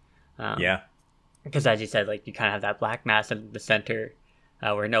sense. Yeah. Because as you said, like you kind of have that black mass in the center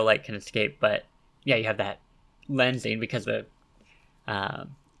where no light can escape. But yeah, you have that lensing because the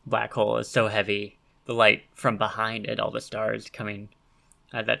black hole is so heavy. The light from behind it, all the stars coming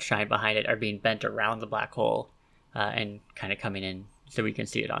that shine behind it, are being bent around the black hole and kind of coming in so we can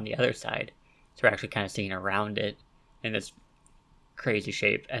see it on the other side. So we're actually kind of seeing around it in this crazy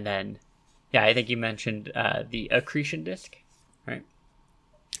shape. And then, yeah, I think you mentioned the accretion disk, right?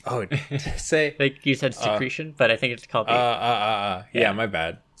 Oh, say like you said secretion, but I think it's called yeah, my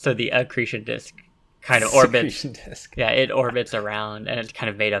bad. So the accretion disk kind of orbits. Disk. Yeah, it orbits around, and it's kind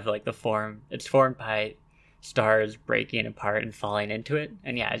of made of like the form. It's formed by stars breaking apart and falling into it.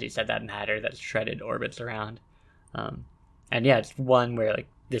 And yeah, as you said, that matter that's shredded orbits around. And yeah, it's one where like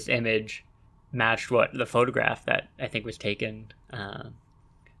this image matched what the photograph that I think was taken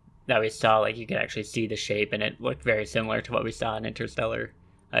that we saw. Like you could actually see the shape, and it looked very similar to what we saw in Interstellar,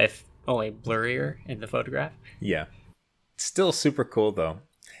 if only blurrier in the photograph. Yeah, still super cool though.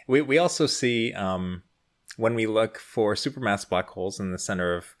 We also see when we look for supermassive black holes in the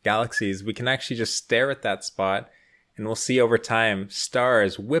center of galaxies, we can actually just stare at that spot, and we'll see over time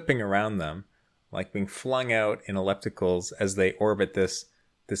stars whipping around them, like being flung out in ellipticals as they orbit this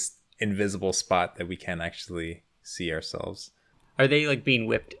invisible spot that we can't actually see ourselves. Are they like being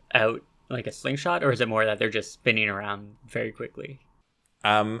whipped out like a slingshot, or is it more that they're just spinning around very quickly?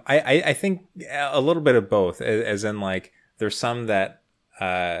 I think a little bit of both, as in like there's some that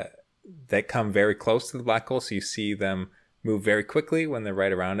come very close to the black hole, so you see them move very quickly when they're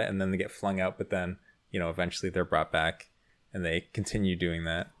right around it, and then they get flung out, but then eventually they're brought back and they continue doing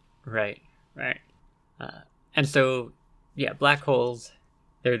that. Right. And so yeah, black holes,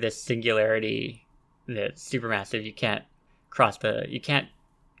 they're this singularity that's supermassive. You can't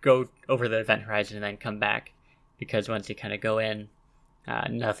go over the event horizon and then come back, because once you kind of go in,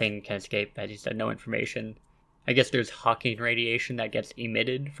 nothing can escape. As you said, no information. I guess there's Hawking radiation that gets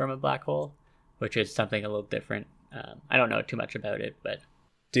emitted from a black hole, which is something a little different. I don't know too much about it, but...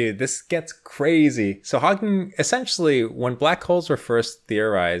 Dude, this gets crazy. So Hawking, essentially, when black holes were first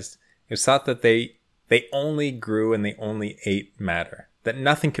theorized, it was thought that they only grew and they only ate matter, that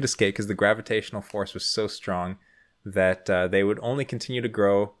nothing could escape because the gravitational force was so strong that they would only continue to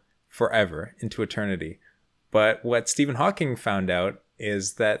grow forever into eternity. But what Stephen Hawking found out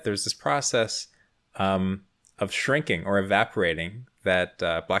is that there's this process of shrinking or evaporating that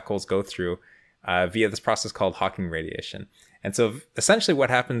black holes go through via this process called Hawking radiation. And so essentially what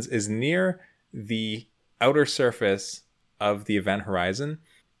happens is near the outer surface of the event horizon,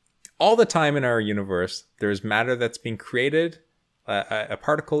 all the time in our universe, there's matter that's being created, a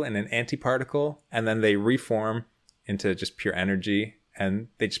particle and an antiparticle, and then they reform into just pure energy, and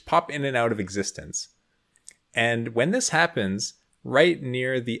they just pop in and out of existence. And when this happens, right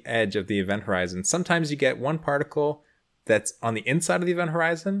near the edge of the event horizon, sometimes you get one particle that's on the inside of the event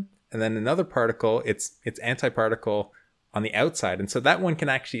horizon, and then another particle, its antiparticle, on the outside. And so that one can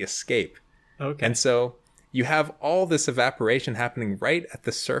actually escape. Okay. And so you have all this evaporation happening right at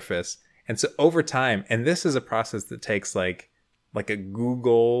the surface. And so over time, and this is a process that takes like a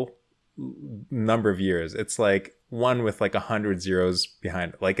Google number of years. It's like one with like 100 zeros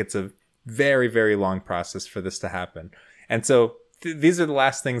behind it. Like it's a very, very long process for this to happen. And so these are the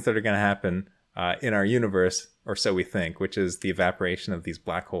last things that are going to happen in our universe, or so we think, which is the evaporation of these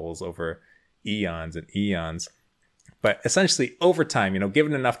black holes over eons and eons. But essentially over time,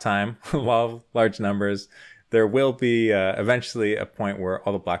 given enough time, law of large numbers, there will be eventually a point where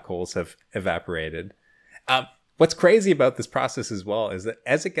all the black holes have evaporated. What's crazy about this process as well is that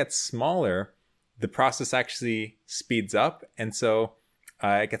as it gets smaller, the process actually speeds up. And so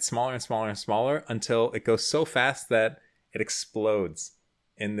it gets smaller and smaller and smaller until it goes so fast that it explodes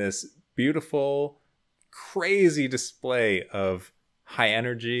in this beautiful, crazy display of high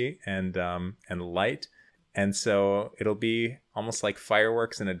energy and light. And so it'll be almost like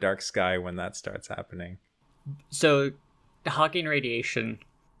fireworks in a dark sky when that starts happening. So Hawking radiation,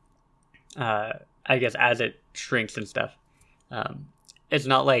 I guess as it shrinks and stuff, it's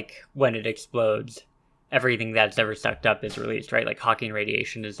not like when it explodes, everything that's ever sucked up is released, right? Like Hawking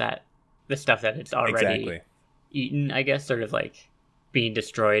radiation, is that the stuff that it's already eaten, I guess, sort of like being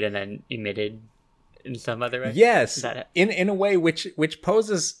destroyed and then emitted in some other way? Yes, in a way which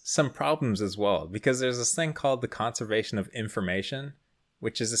poses some problems as well, because there's this thing called the conservation of information,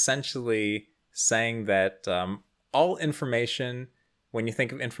 which is essentially saying that all information, when you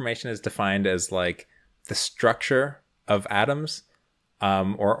think of information as defined as like the structure of atoms,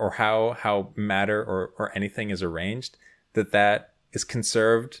 or how matter or anything is arranged, that is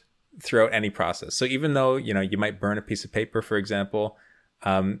conserved throughout any process. So even though you might burn a piece of paper, for example,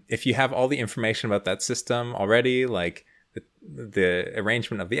 if you have all the information about that system already, like the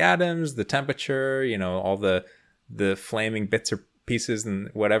arrangement of the atoms, the temperature, all the flaming bits or pieces and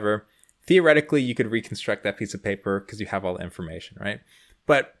whatever, theoretically you could reconstruct that piece of paper because you have all the information, right?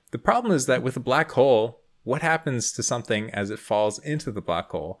 But the problem is that with a black hole, what happens to something as it falls into the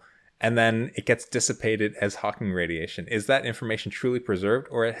black hole and then it gets dissipated as Hawking radiation? Is that information truly preserved,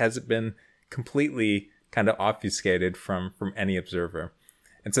 or has it been completely kind of obfuscated from any observer?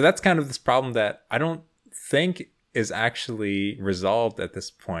 And so that's kind of this problem that I don't think is actually resolved at this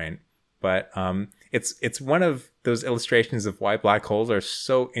point. But it's one of those illustrations of why black holes are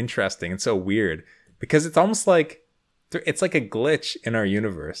so interesting and so weird, because it's almost like it's like a glitch in our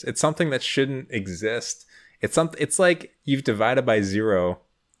universe. It's something that shouldn't exist. It's like you've divided by zero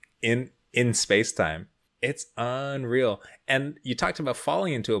in space-time. It's unreal. And you talked about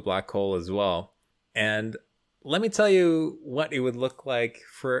falling into a black hole as well. And let me tell you what it would look like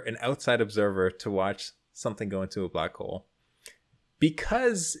for an outside observer to watch something go into a black hole.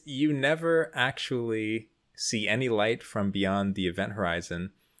 Because you never actually see any light from beyond the event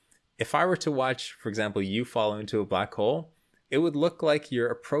horizon, if I were to watch, for example, you fall into a black hole, it would look like you're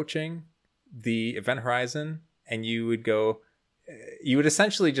approaching the event horizon and you would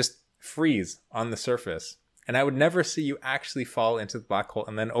essentially just freeze on the surface. And I would never see you actually fall into the black hole.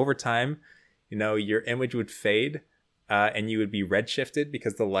 And then over time, your image would fade and you would be redshifted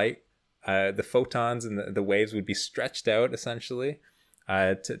because the light, the photons and the waves would be stretched out essentially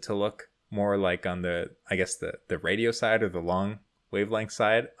to look more like on the radio side or the long wavelength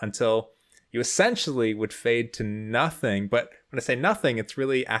side, until you essentially would fade to nothing. But when I say nothing, it's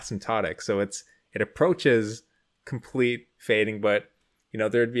really asymptotic. So it approaches complete fading, but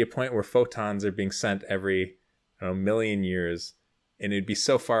there'd be a point where photons are being sent every million years, and it'd be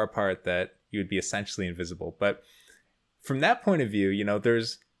so far apart that you would be essentially invisible. But from that point of view,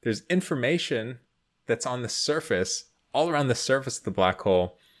 there's information that's on the surface, all around the surface of the black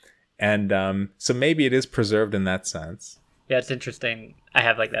hole. And so maybe it is preserved in that sense. Yeah, it's interesting. I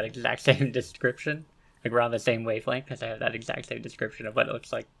have like that exact same description. Like we're on the same wavelength because I have that exact same description of what it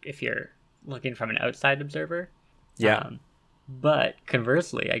looks like if you're looking from an outside observer. Yeah. But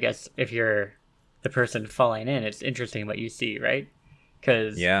conversely, I guess if you're the person falling in, it's interesting what you see, right?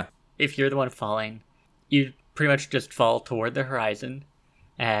 Because if you're the one falling, you pretty much just fall toward the horizon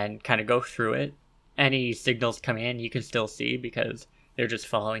and kind of go through it. Any signals coming in, you can still see because they're just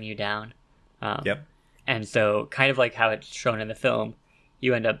following you down. And so kind of like how it's shown in the film,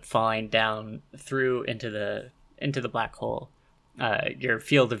 you end up falling down through into the into the black hole, your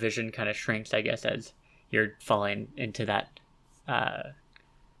field of vision kind of shrinks, I guess, as you're falling into that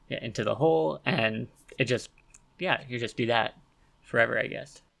into the hole, and it just you just do that forever, I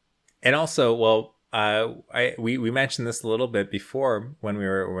guess. And also, well, we mentioned this a little bit before when we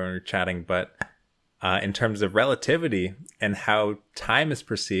were chatting, but in terms of relativity and how time is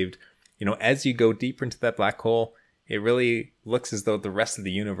perceived, as you go deeper into that black hole, it really looks as though the rest of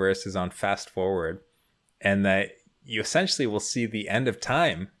the universe is on fast forward, and that you essentially will see the end of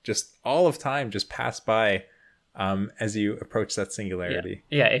time, just all of time just pass by as you approach that singularity.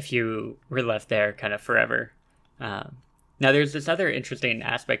 Yeah, if you were left there kind of forever. Now, there's this other interesting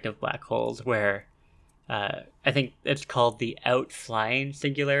aspect of black holes where I think it's called the outflying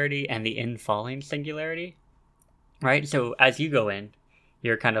singularity and the infalling singularity, right? So as you go in,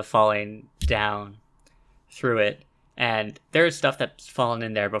 you're kind of falling down through it, and there's stuff that's fallen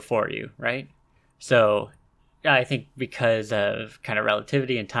in there before you, right? So I think because of kind of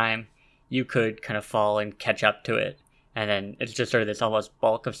relativity and time, you could kind of fall and catch up to it, and then it's just sort of this almost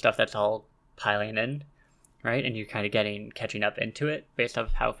bulk of stuff that's all piling in, right? And you're kind of catching up into it based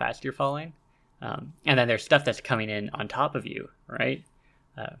off how fast you're falling. And then there's stuff that's coming in on top of you, right?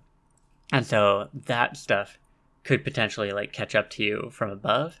 And so that stuff could potentially like catch up to you from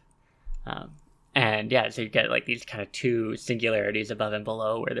above. And yeah, so you get like these kind of two singularities above and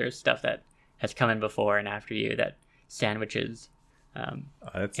below, where there's stuff that has come in before and after you that sandwiches,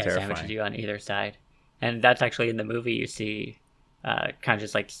 that's terrifying. Sandwiches you on either side. And that's actually in the movie, you see kind of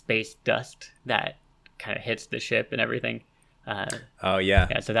just like space dust that kind of hits the ship and everything. Oh yeah.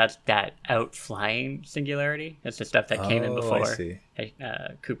 Yeah, so that's that outflying singularity. That's the stuff that came in before. I see.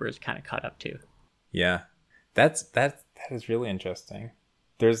 Cooper's kind of caught up to. Yeah, that is really interesting.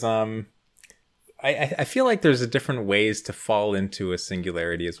 There's I feel like there's a different ways to fall into a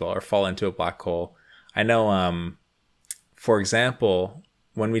singularity as well, or fall into a black hole. I know, for example,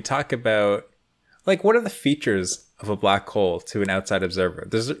 when we talk about like what are the features of a black hole to an outside observer,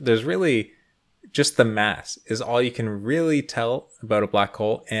 there's really just the mass is all you can really tell about a black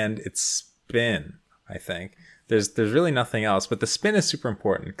hole, and its spin. I think there's really nothing else, but the spin is super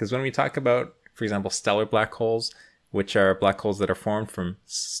important, because when we talk about, for example, stellar black holes, which are black holes that are formed from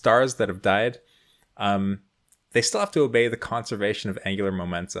stars that have died, they still have to obey the conservation of angular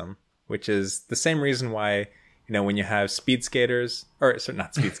momentum, which is the same reason why, when you have speed skaters, or sorry,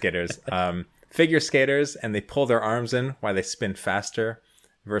 not speed skaters, figure skaters, and they pull their arms in while they spin faster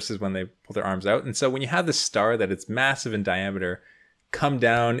versus when they pull their arms out. And so when you have this star that it's massive in diameter come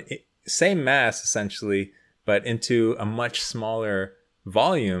down, same mass essentially, but into a much smaller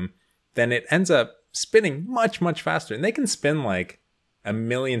volume, then it ends up spinning much, much faster. And they can spin like 1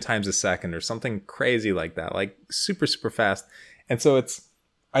 million times a second or something crazy like that, like super, super fast. And so it's,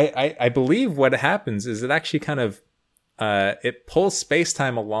 I believe what happens is it actually kind of, it pulls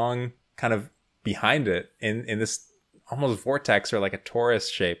space-time along kind of behind it in this almost vortex or like a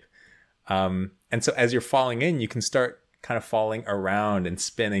torus shape. And so as you're falling in, you can start kind of falling around and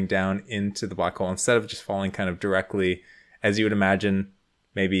spinning down into the black hole instead of just falling kind of directly, as you would imagine,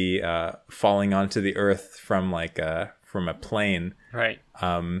 maybe falling onto the Earth from like from a plane. Right.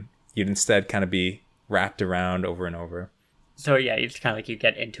 You'd instead kind of be wrapped around over and over. So yeah, it's kind of like you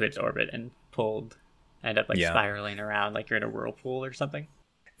get into its orbit and end up like spiraling around like you're in a whirlpool or something.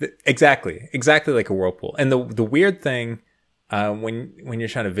 Exactly like a whirlpool. And the weird thing when you're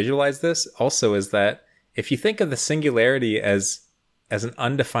trying to visualize this also is that if you think of the singularity as an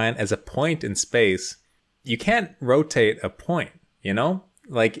undefined, as a point in space, you can't rotate a point,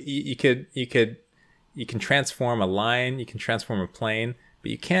 like you can transform a line, you can transform a plane, but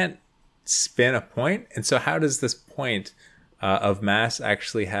you can't spin a point. And so how does this point of mass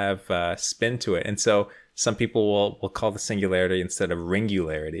actually have spin to it? And so some people will call the singularity instead of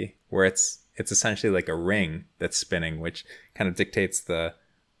ringularity, where it's essentially like a ring that's spinning, which kind of dictates the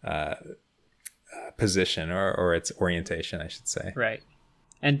position or its orientation, I should say. Right.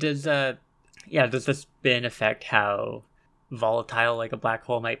 And does the spin affect how volatile like a black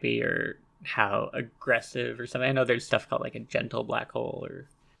hole might be, or how aggressive or something? I know there's stuff called like a gentle black hole, or...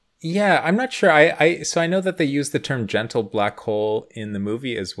 Yeah, I'm not sure. So I know that they use the term gentle black hole in the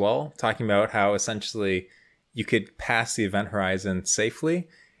movie as well, talking about how essentially you could pass the event horizon safely.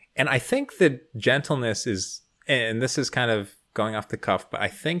 And I think the gentleness is, and this is kind of going off the cuff, but I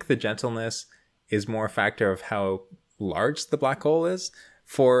think the gentleness is more a factor of how large the black hole is.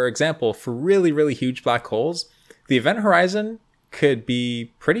 For example, for really, really huge black holes, the event horizon could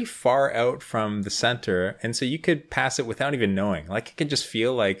be pretty far out from the center. And so you could pass it without even knowing. Like it could just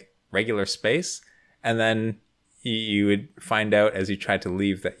feel like regular space. And then you would find out as you tried to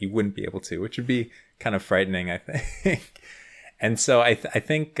leave that you wouldn't be able to, which would be kind of frightening, I think. And so I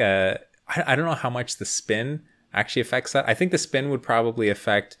think, I don't know how much the spin actually affects that. I think the spin would probably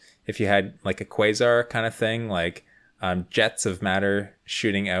affect if you had like a quasar kind of thing, like jets of matter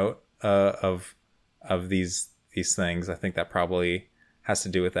shooting out of these things. I think that probably has to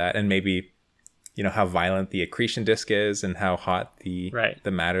do with that. And maybe, you know, how violent the accretion disk is and how hot the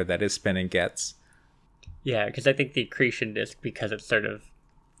matter that is spinning gets. Yeah, because I think the accretion disk, because it's sort of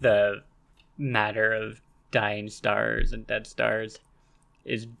the matter of dying stars and dead stars,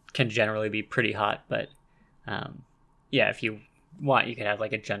 can generally be pretty hot. But yeah, if you want, you could have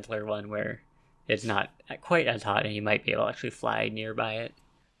like a gentler one where it's not quite as hot, and you might be able to actually fly nearby it.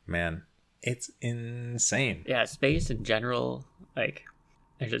 Man, it's insane. Yeah, space in general, like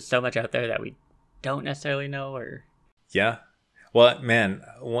there's just so much out there that we don't necessarily know. Or yeah, well, man,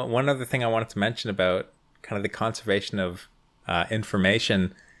 one other thing I wanted to mention about kind of the conservation of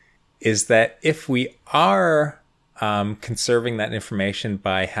information is that if we are conserving that information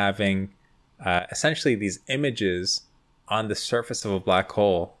by having essentially these images on the surface of a black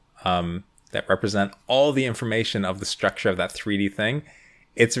hole that represent all the information of the structure of that 3D thing,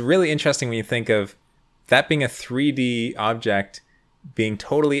 it's really interesting when you think of that being a 3D object being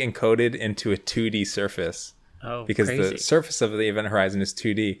totally encoded into a 2D surface. Oh, because crazy. The surface of the event horizon is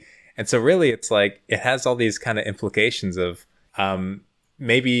 2D. And so really it's like it has all these kind of implications of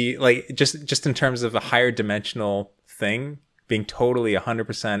maybe like just in terms of a higher dimensional thing being totally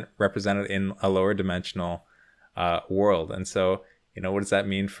 100% represented in a lower dimensional world. And so, you know, what does that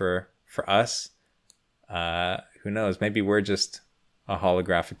mean for us? Who knows? Maybe we're just a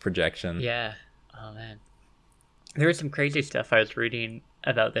holographic projection. Yeah. Oh man. There was some crazy stuff I was reading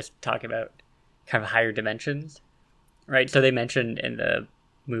about this, talk about kind of higher dimensions, right? So they mentioned in the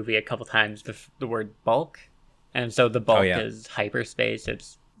movie a couple times the word bulk, and so the bulk is hyperspace.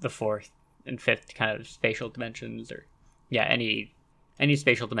 It's the fourth and fifth kind of spatial dimensions, or any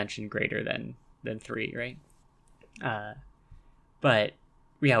spatial dimension greater than 3, right? But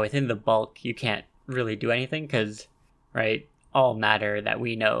yeah, within the bulk you can't really do anything because, right, all matter that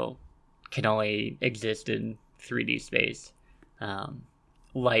we know can only exist in 3D space.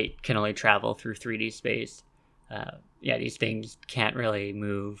 Light can only travel through 3D space. These things can't really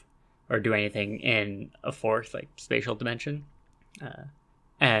move or do anything in a fourth, like, spatial dimension.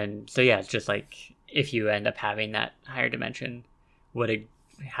 And so, yeah, it's just like if you end up having that higher dimension,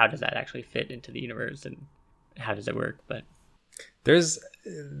 how does that actually fit into the universe and how does it work? But there's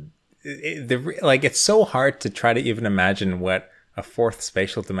it's so hard to try to even imagine what a fourth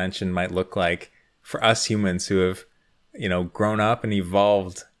spatial dimension might look like for us humans who have, you know, grown up and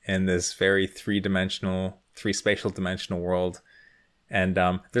evolved in this very three spatial dimensional world. And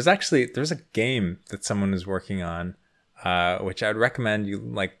there's a game that someone is working on, which I would recommend you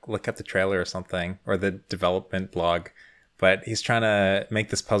like look up the trailer or something, or the development blog. But he's trying to make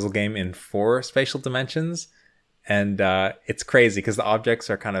this puzzle game in 4 spatial dimensions. And it's crazy because the objects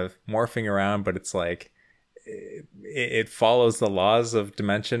are kind of morphing around, but it's like it follows the laws of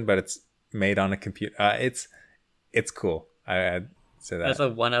dimension, but it's made on a computer. It's cool. I'd say that. That's a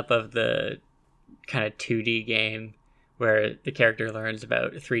one-up of the kind of 2D game where the character learns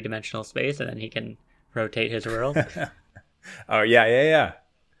about 3-dimensional space and then he can rotate his world. Oh, yeah.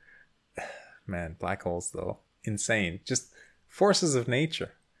 Man, black holes, though. Insane. Just forces of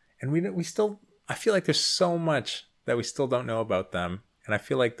nature. And we still... I feel like there's so much that we still don't know about them. And I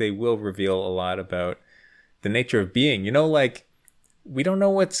feel like they will reveal a lot about the nature of being. You know, like, we don't know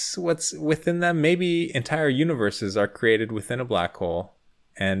what's within them. Maybe entire universes are created within a black hole.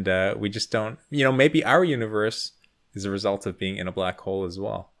 And we just don't... You know, maybe our universe is a result of being in a black hole as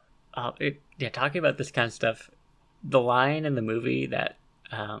well. Talking about this kind of stuff, the line in the movie that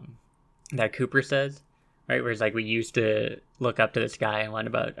Cooper says, right, where it's like, we used to look up to the sky and wonder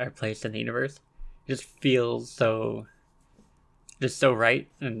about our place in the universe, just feels so right.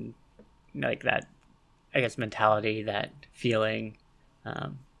 And like that, I guess, mentality, that feeling,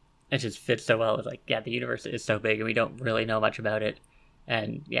 it just fits so well with like, yeah, the universe is so big and we don't really know much about it.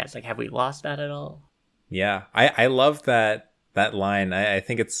 And yeah, it's like, have we lost that at all? Yeah, I love that line. I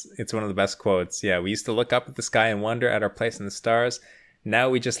think it's one of the best quotes. Yeah, we used to look up at the sky and wonder at our place in the stars. Now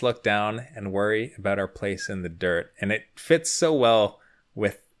we just look down and worry about our place in the dirt. And it fits so well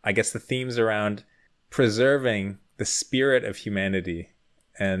with, I guess, the themes around preserving the spirit of humanity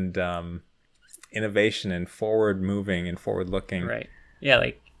and innovation and forward moving and forward looking. Right. Yeah,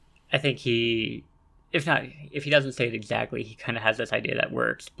 like, I think if he doesn't say it exactly, he kind of has this idea that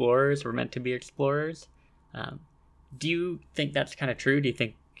we're explorers, we're meant to be explorers. Do you think that's kind of true? Do you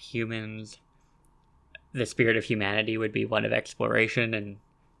think humans the spirit of humanity would be one of exploration and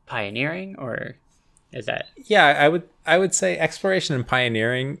pioneering, or is that? Yeah, I would say exploration and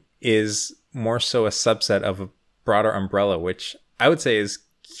pioneering is more so a subset of a broader umbrella, which I would say is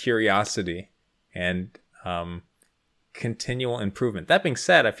curiosity and continual improvement. That being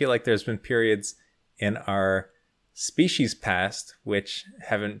said, I feel like there's been periods in our species past which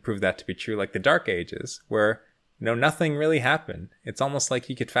haven't proved that to be true, like the Dark Ages, where nothing really happened. It's almost like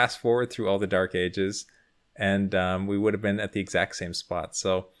you could fast forward through all the Dark Ages and we would have been at the exact same spot.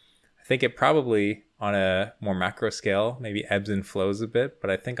 So I think it probably, on a more macro scale, maybe ebbs and flows a bit,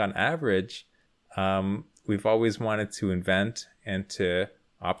 but I think on average, we've always wanted to invent and to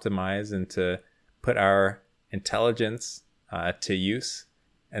optimize and to put our intelligence to use.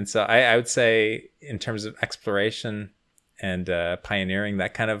 And so I would say, in terms of exploration and pioneering,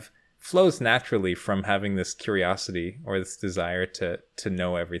 that kind of flows naturally from having this curiosity or this desire to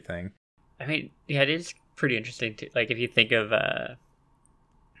know everything. I mean, yeah, it is pretty interesting to, like, if you think of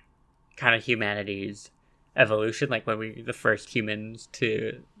kind of humanity's evolution, like when we the first humans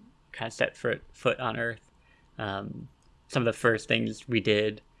to kind of set foot on Earth, some of the first things we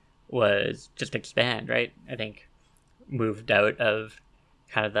did was just expand, right? I think moved out of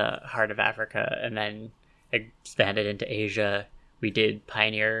kind of the heart of Africa and then expanded into Asia. We did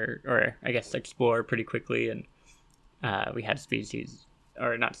pioneer, or I guess explore pretty quickly, and we had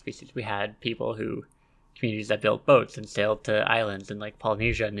we had communities that built boats and sailed to islands in like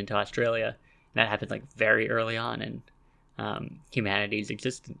Polynesia and into Australia. And that happened like very early on in humanity's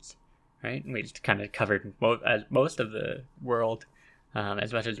existence, right? And we just kind of covered most of the world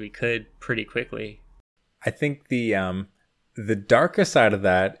as much as we could pretty quickly. I think the darker side of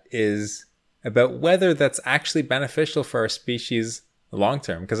that is about whether that's actually beneficial for our species long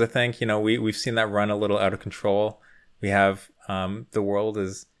term. Because I think, we've seen that run a little out of control. We have the world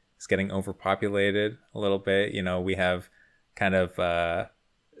is getting overpopulated a little bit. We have kind of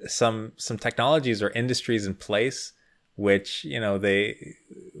some technologies or industries in place, which,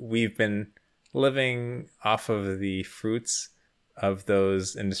 we've been living off of the fruits of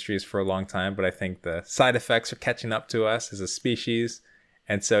those industries for a long time. But I think the side effects are catching up to us as a species.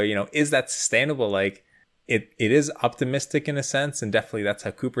 And so, is that sustainable? Like, it is optimistic in a sense, and definitely that's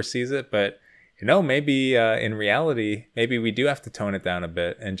how Cooper sees it. But, maybe in reality, maybe we do have to tone it down a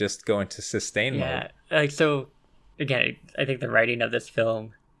bit and just go into sustain mode. Yeah, like, so, again, I think the writing of this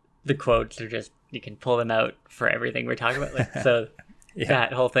film, the quotes are just, you can pull them out for everything we're talking about. Like, so yeah.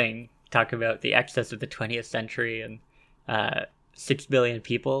 That whole thing, talking about the excess of the 20th century and 6 billion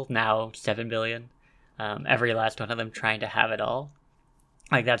people, now 7 billion, every last one of them trying to have it all.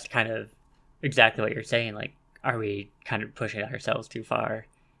 Like, that's kind of exactly what you're saying. Like, are we kind of pushing ourselves too far?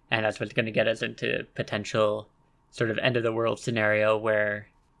 And that's what's going to get us into potential sort of end of the world scenario where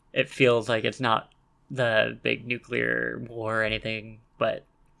it feels like it's not the big nuclear war or anything, but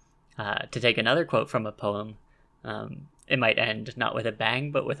to take another quote from a poem, it might end not with a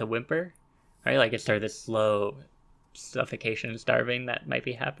bang, but with a whimper, right? Like, it's sort of this slow suffocation, starving that might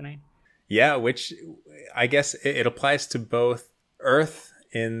be happening. Yeah, which I guess it applies to both Earth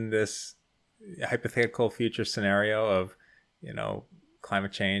in this hypothetical future scenario of,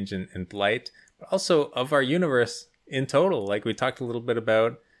 climate change and blight, but also of our universe in total. Like, we talked a little bit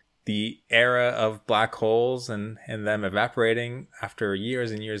about the era of black holes and them evaporating after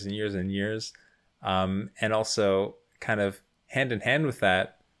years and years and years and years. And also kind of hand in hand with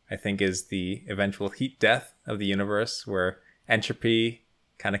that, I think, is the eventual heat death of the universe, where entropy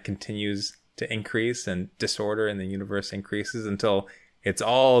kind of continues to increase and disorder in the universe increases until it's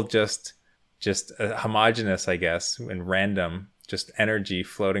all just homogeneous, I guess, and random, just energy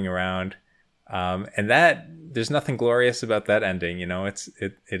floating around. And that, there's nothing glorious about that ending.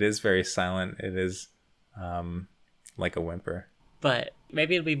 It is very silent. It is like a whimper. But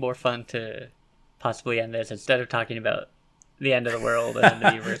maybe it'll be more fun to possibly end this, instead of talking about the end of the world and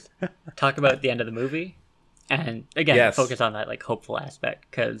the universe, talk about the end of the movie. And again, yes, focus on that like hopeful aspect,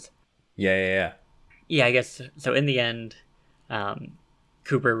 because yeah, I guess so. In the end,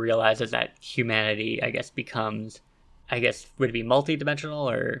 Cooper realizes that humanity, I guess, becomes, would it be multi-dimensional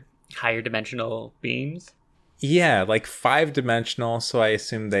or higher dimensional beings? Yeah, like 5-dimensional. So I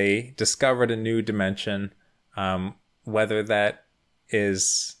assume they discovered a new dimension. Whether that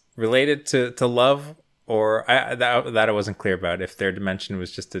is related to love, or that I wasn't clear about, if their dimension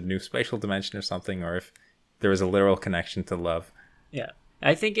was just a new spatial dimension or something, or if there was a literal connection to love. Yeah,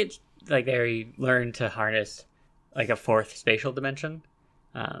 I think it's like they learned to harness like a 4th spatial dimension.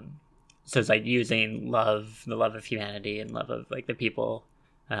 So it's like using love, the love of humanity and love of like the people.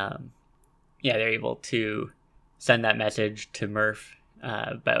 They're able to send that message to Murph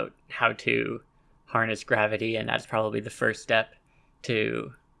about how to harness gravity, and that's probably the first step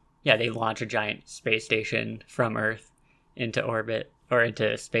to, yeah, they launch a giant space station from Earth into orbit or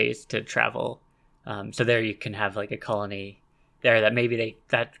into space to travel. So there you can have like a colony there that maybe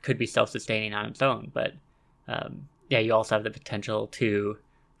that could be self-sustaining on its own, but yeah, you also have the potential to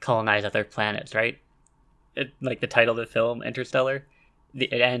colonize other planets, right? Like the title of the film, Interstellar,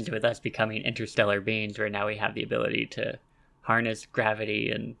 it ends with us becoming interstellar beings, where now we have the ability to harness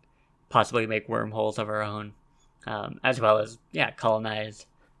gravity and possibly make wormholes of our own, as well as colonize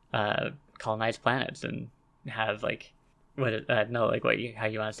planets and have like how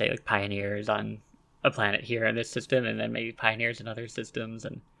you want to say, like pioneers on a planet here in this system, and then maybe pioneers in other systems.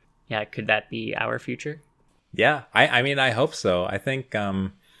 And yeah, could that be our future? Yeah, I mean, I hope so. I think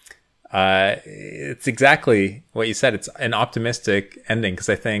it's exactly what you said. It's an optimistic ending, because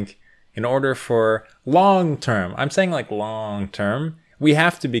I think in order for long term, we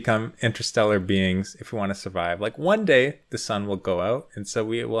have to become interstellar beings if we want to survive. Like one day the sun will go out, and so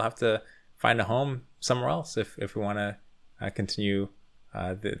we will have to find a home somewhere else if we want to continue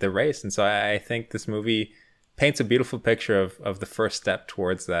the race. And so I think this movie paints a beautiful picture of the first step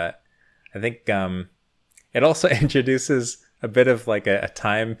towards that. I think it also introduces a bit of like a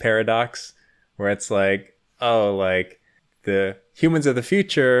time paradox, where it's like, oh, like the humans of the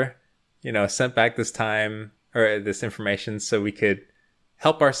future, sent back this time or this information so we could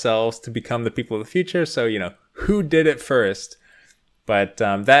help ourselves to become the people of the future. So, who did it first? But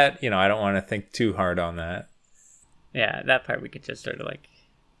that, I don't want to think too hard on that. Yeah, that part we could just sort of like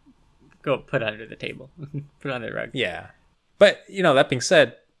go put under the table, put under the rug. Yeah. But, that being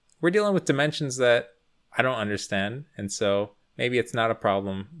said, we're dealing with dimensions that I don't understand. And so maybe it's not a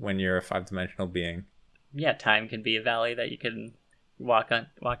problem when you're a 5-dimensional being. Yeah, time can be a valley that you can walk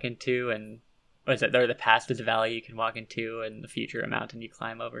into, and what is it? Or the past is a valley you can walk into, and the future a mountain you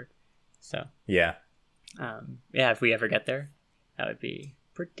climb over. So yeah, if we ever get there, that would be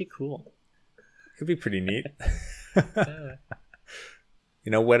pretty cool. It'd be pretty neat.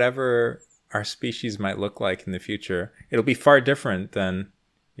 Whatever our species might look like in the future, it'll be far different than,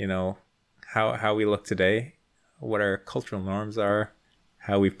 how we look today, what our cultural norms are,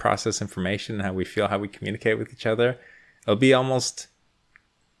 how we process information, how we feel, how we communicate with each other. It'll be almost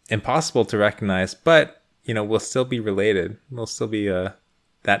impossible to recognize, but, we'll still be related. We'll still be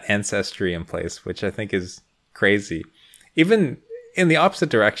that ancestry in place, which I think is crazy. Even in the opposite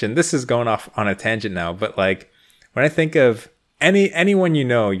direction, this is going off on a tangent now, but like when I think of anyone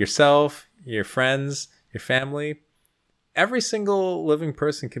yourself, your friends, your family, every single living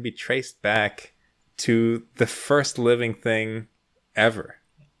person can be traced back to the first living thing ever,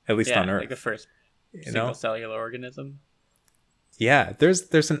 at least on Earth. Like the first single cellular organism. Yeah,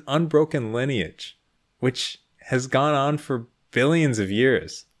 there's an unbroken lineage, which has gone on for billions of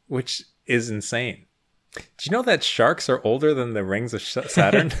years, which is insane. Do you know that sharks are older than the rings of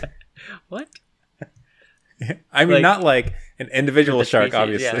Saturn? What? I mean, not like an individual shark,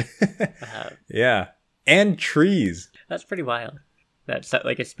 species, obviously. Yeah. Yeah. And trees. That's pretty wild. That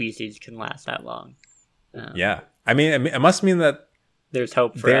like a species can last that long. Yeah. I mean, it must mean that there's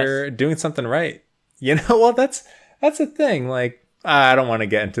hope for they're doing something right. Well, that's the thing. Like, I don't want to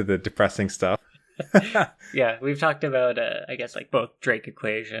get into the depressing stuff. Yeah, we've talked about, I guess, like both Drake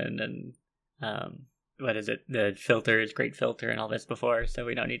equation and what is it? The filters, great filter, and all this before. So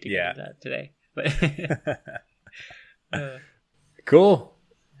we don't need to get into that today. But cool.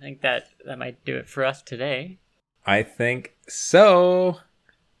 I think that might do it for us today. I think so.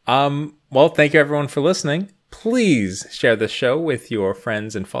 Well, thank you everyone for listening. Please share this show with your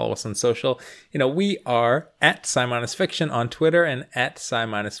friends and follow us on social. We are at Sci-Fiction on Twitter and at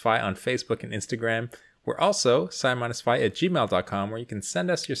Sci-Fi on Facebook and Instagram. We're also sci-fi@gmail.com, where you can send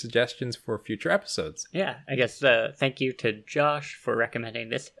us your suggestions for future episodes. Yeah, I guess thank you to Josh for recommending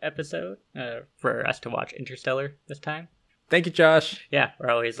this episode for us to watch Interstellar this time. Thank you, Josh. Yeah, we're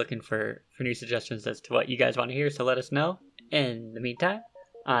always looking for new suggestions as to what you guys want to hear, so let us know. In the meantime,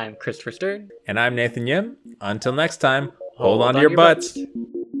 I'm Christopher Stern. And I'm Nathan Yim. Until next time, hold on to your butts.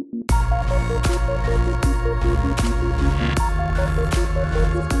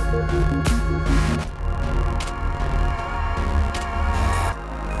 Butts.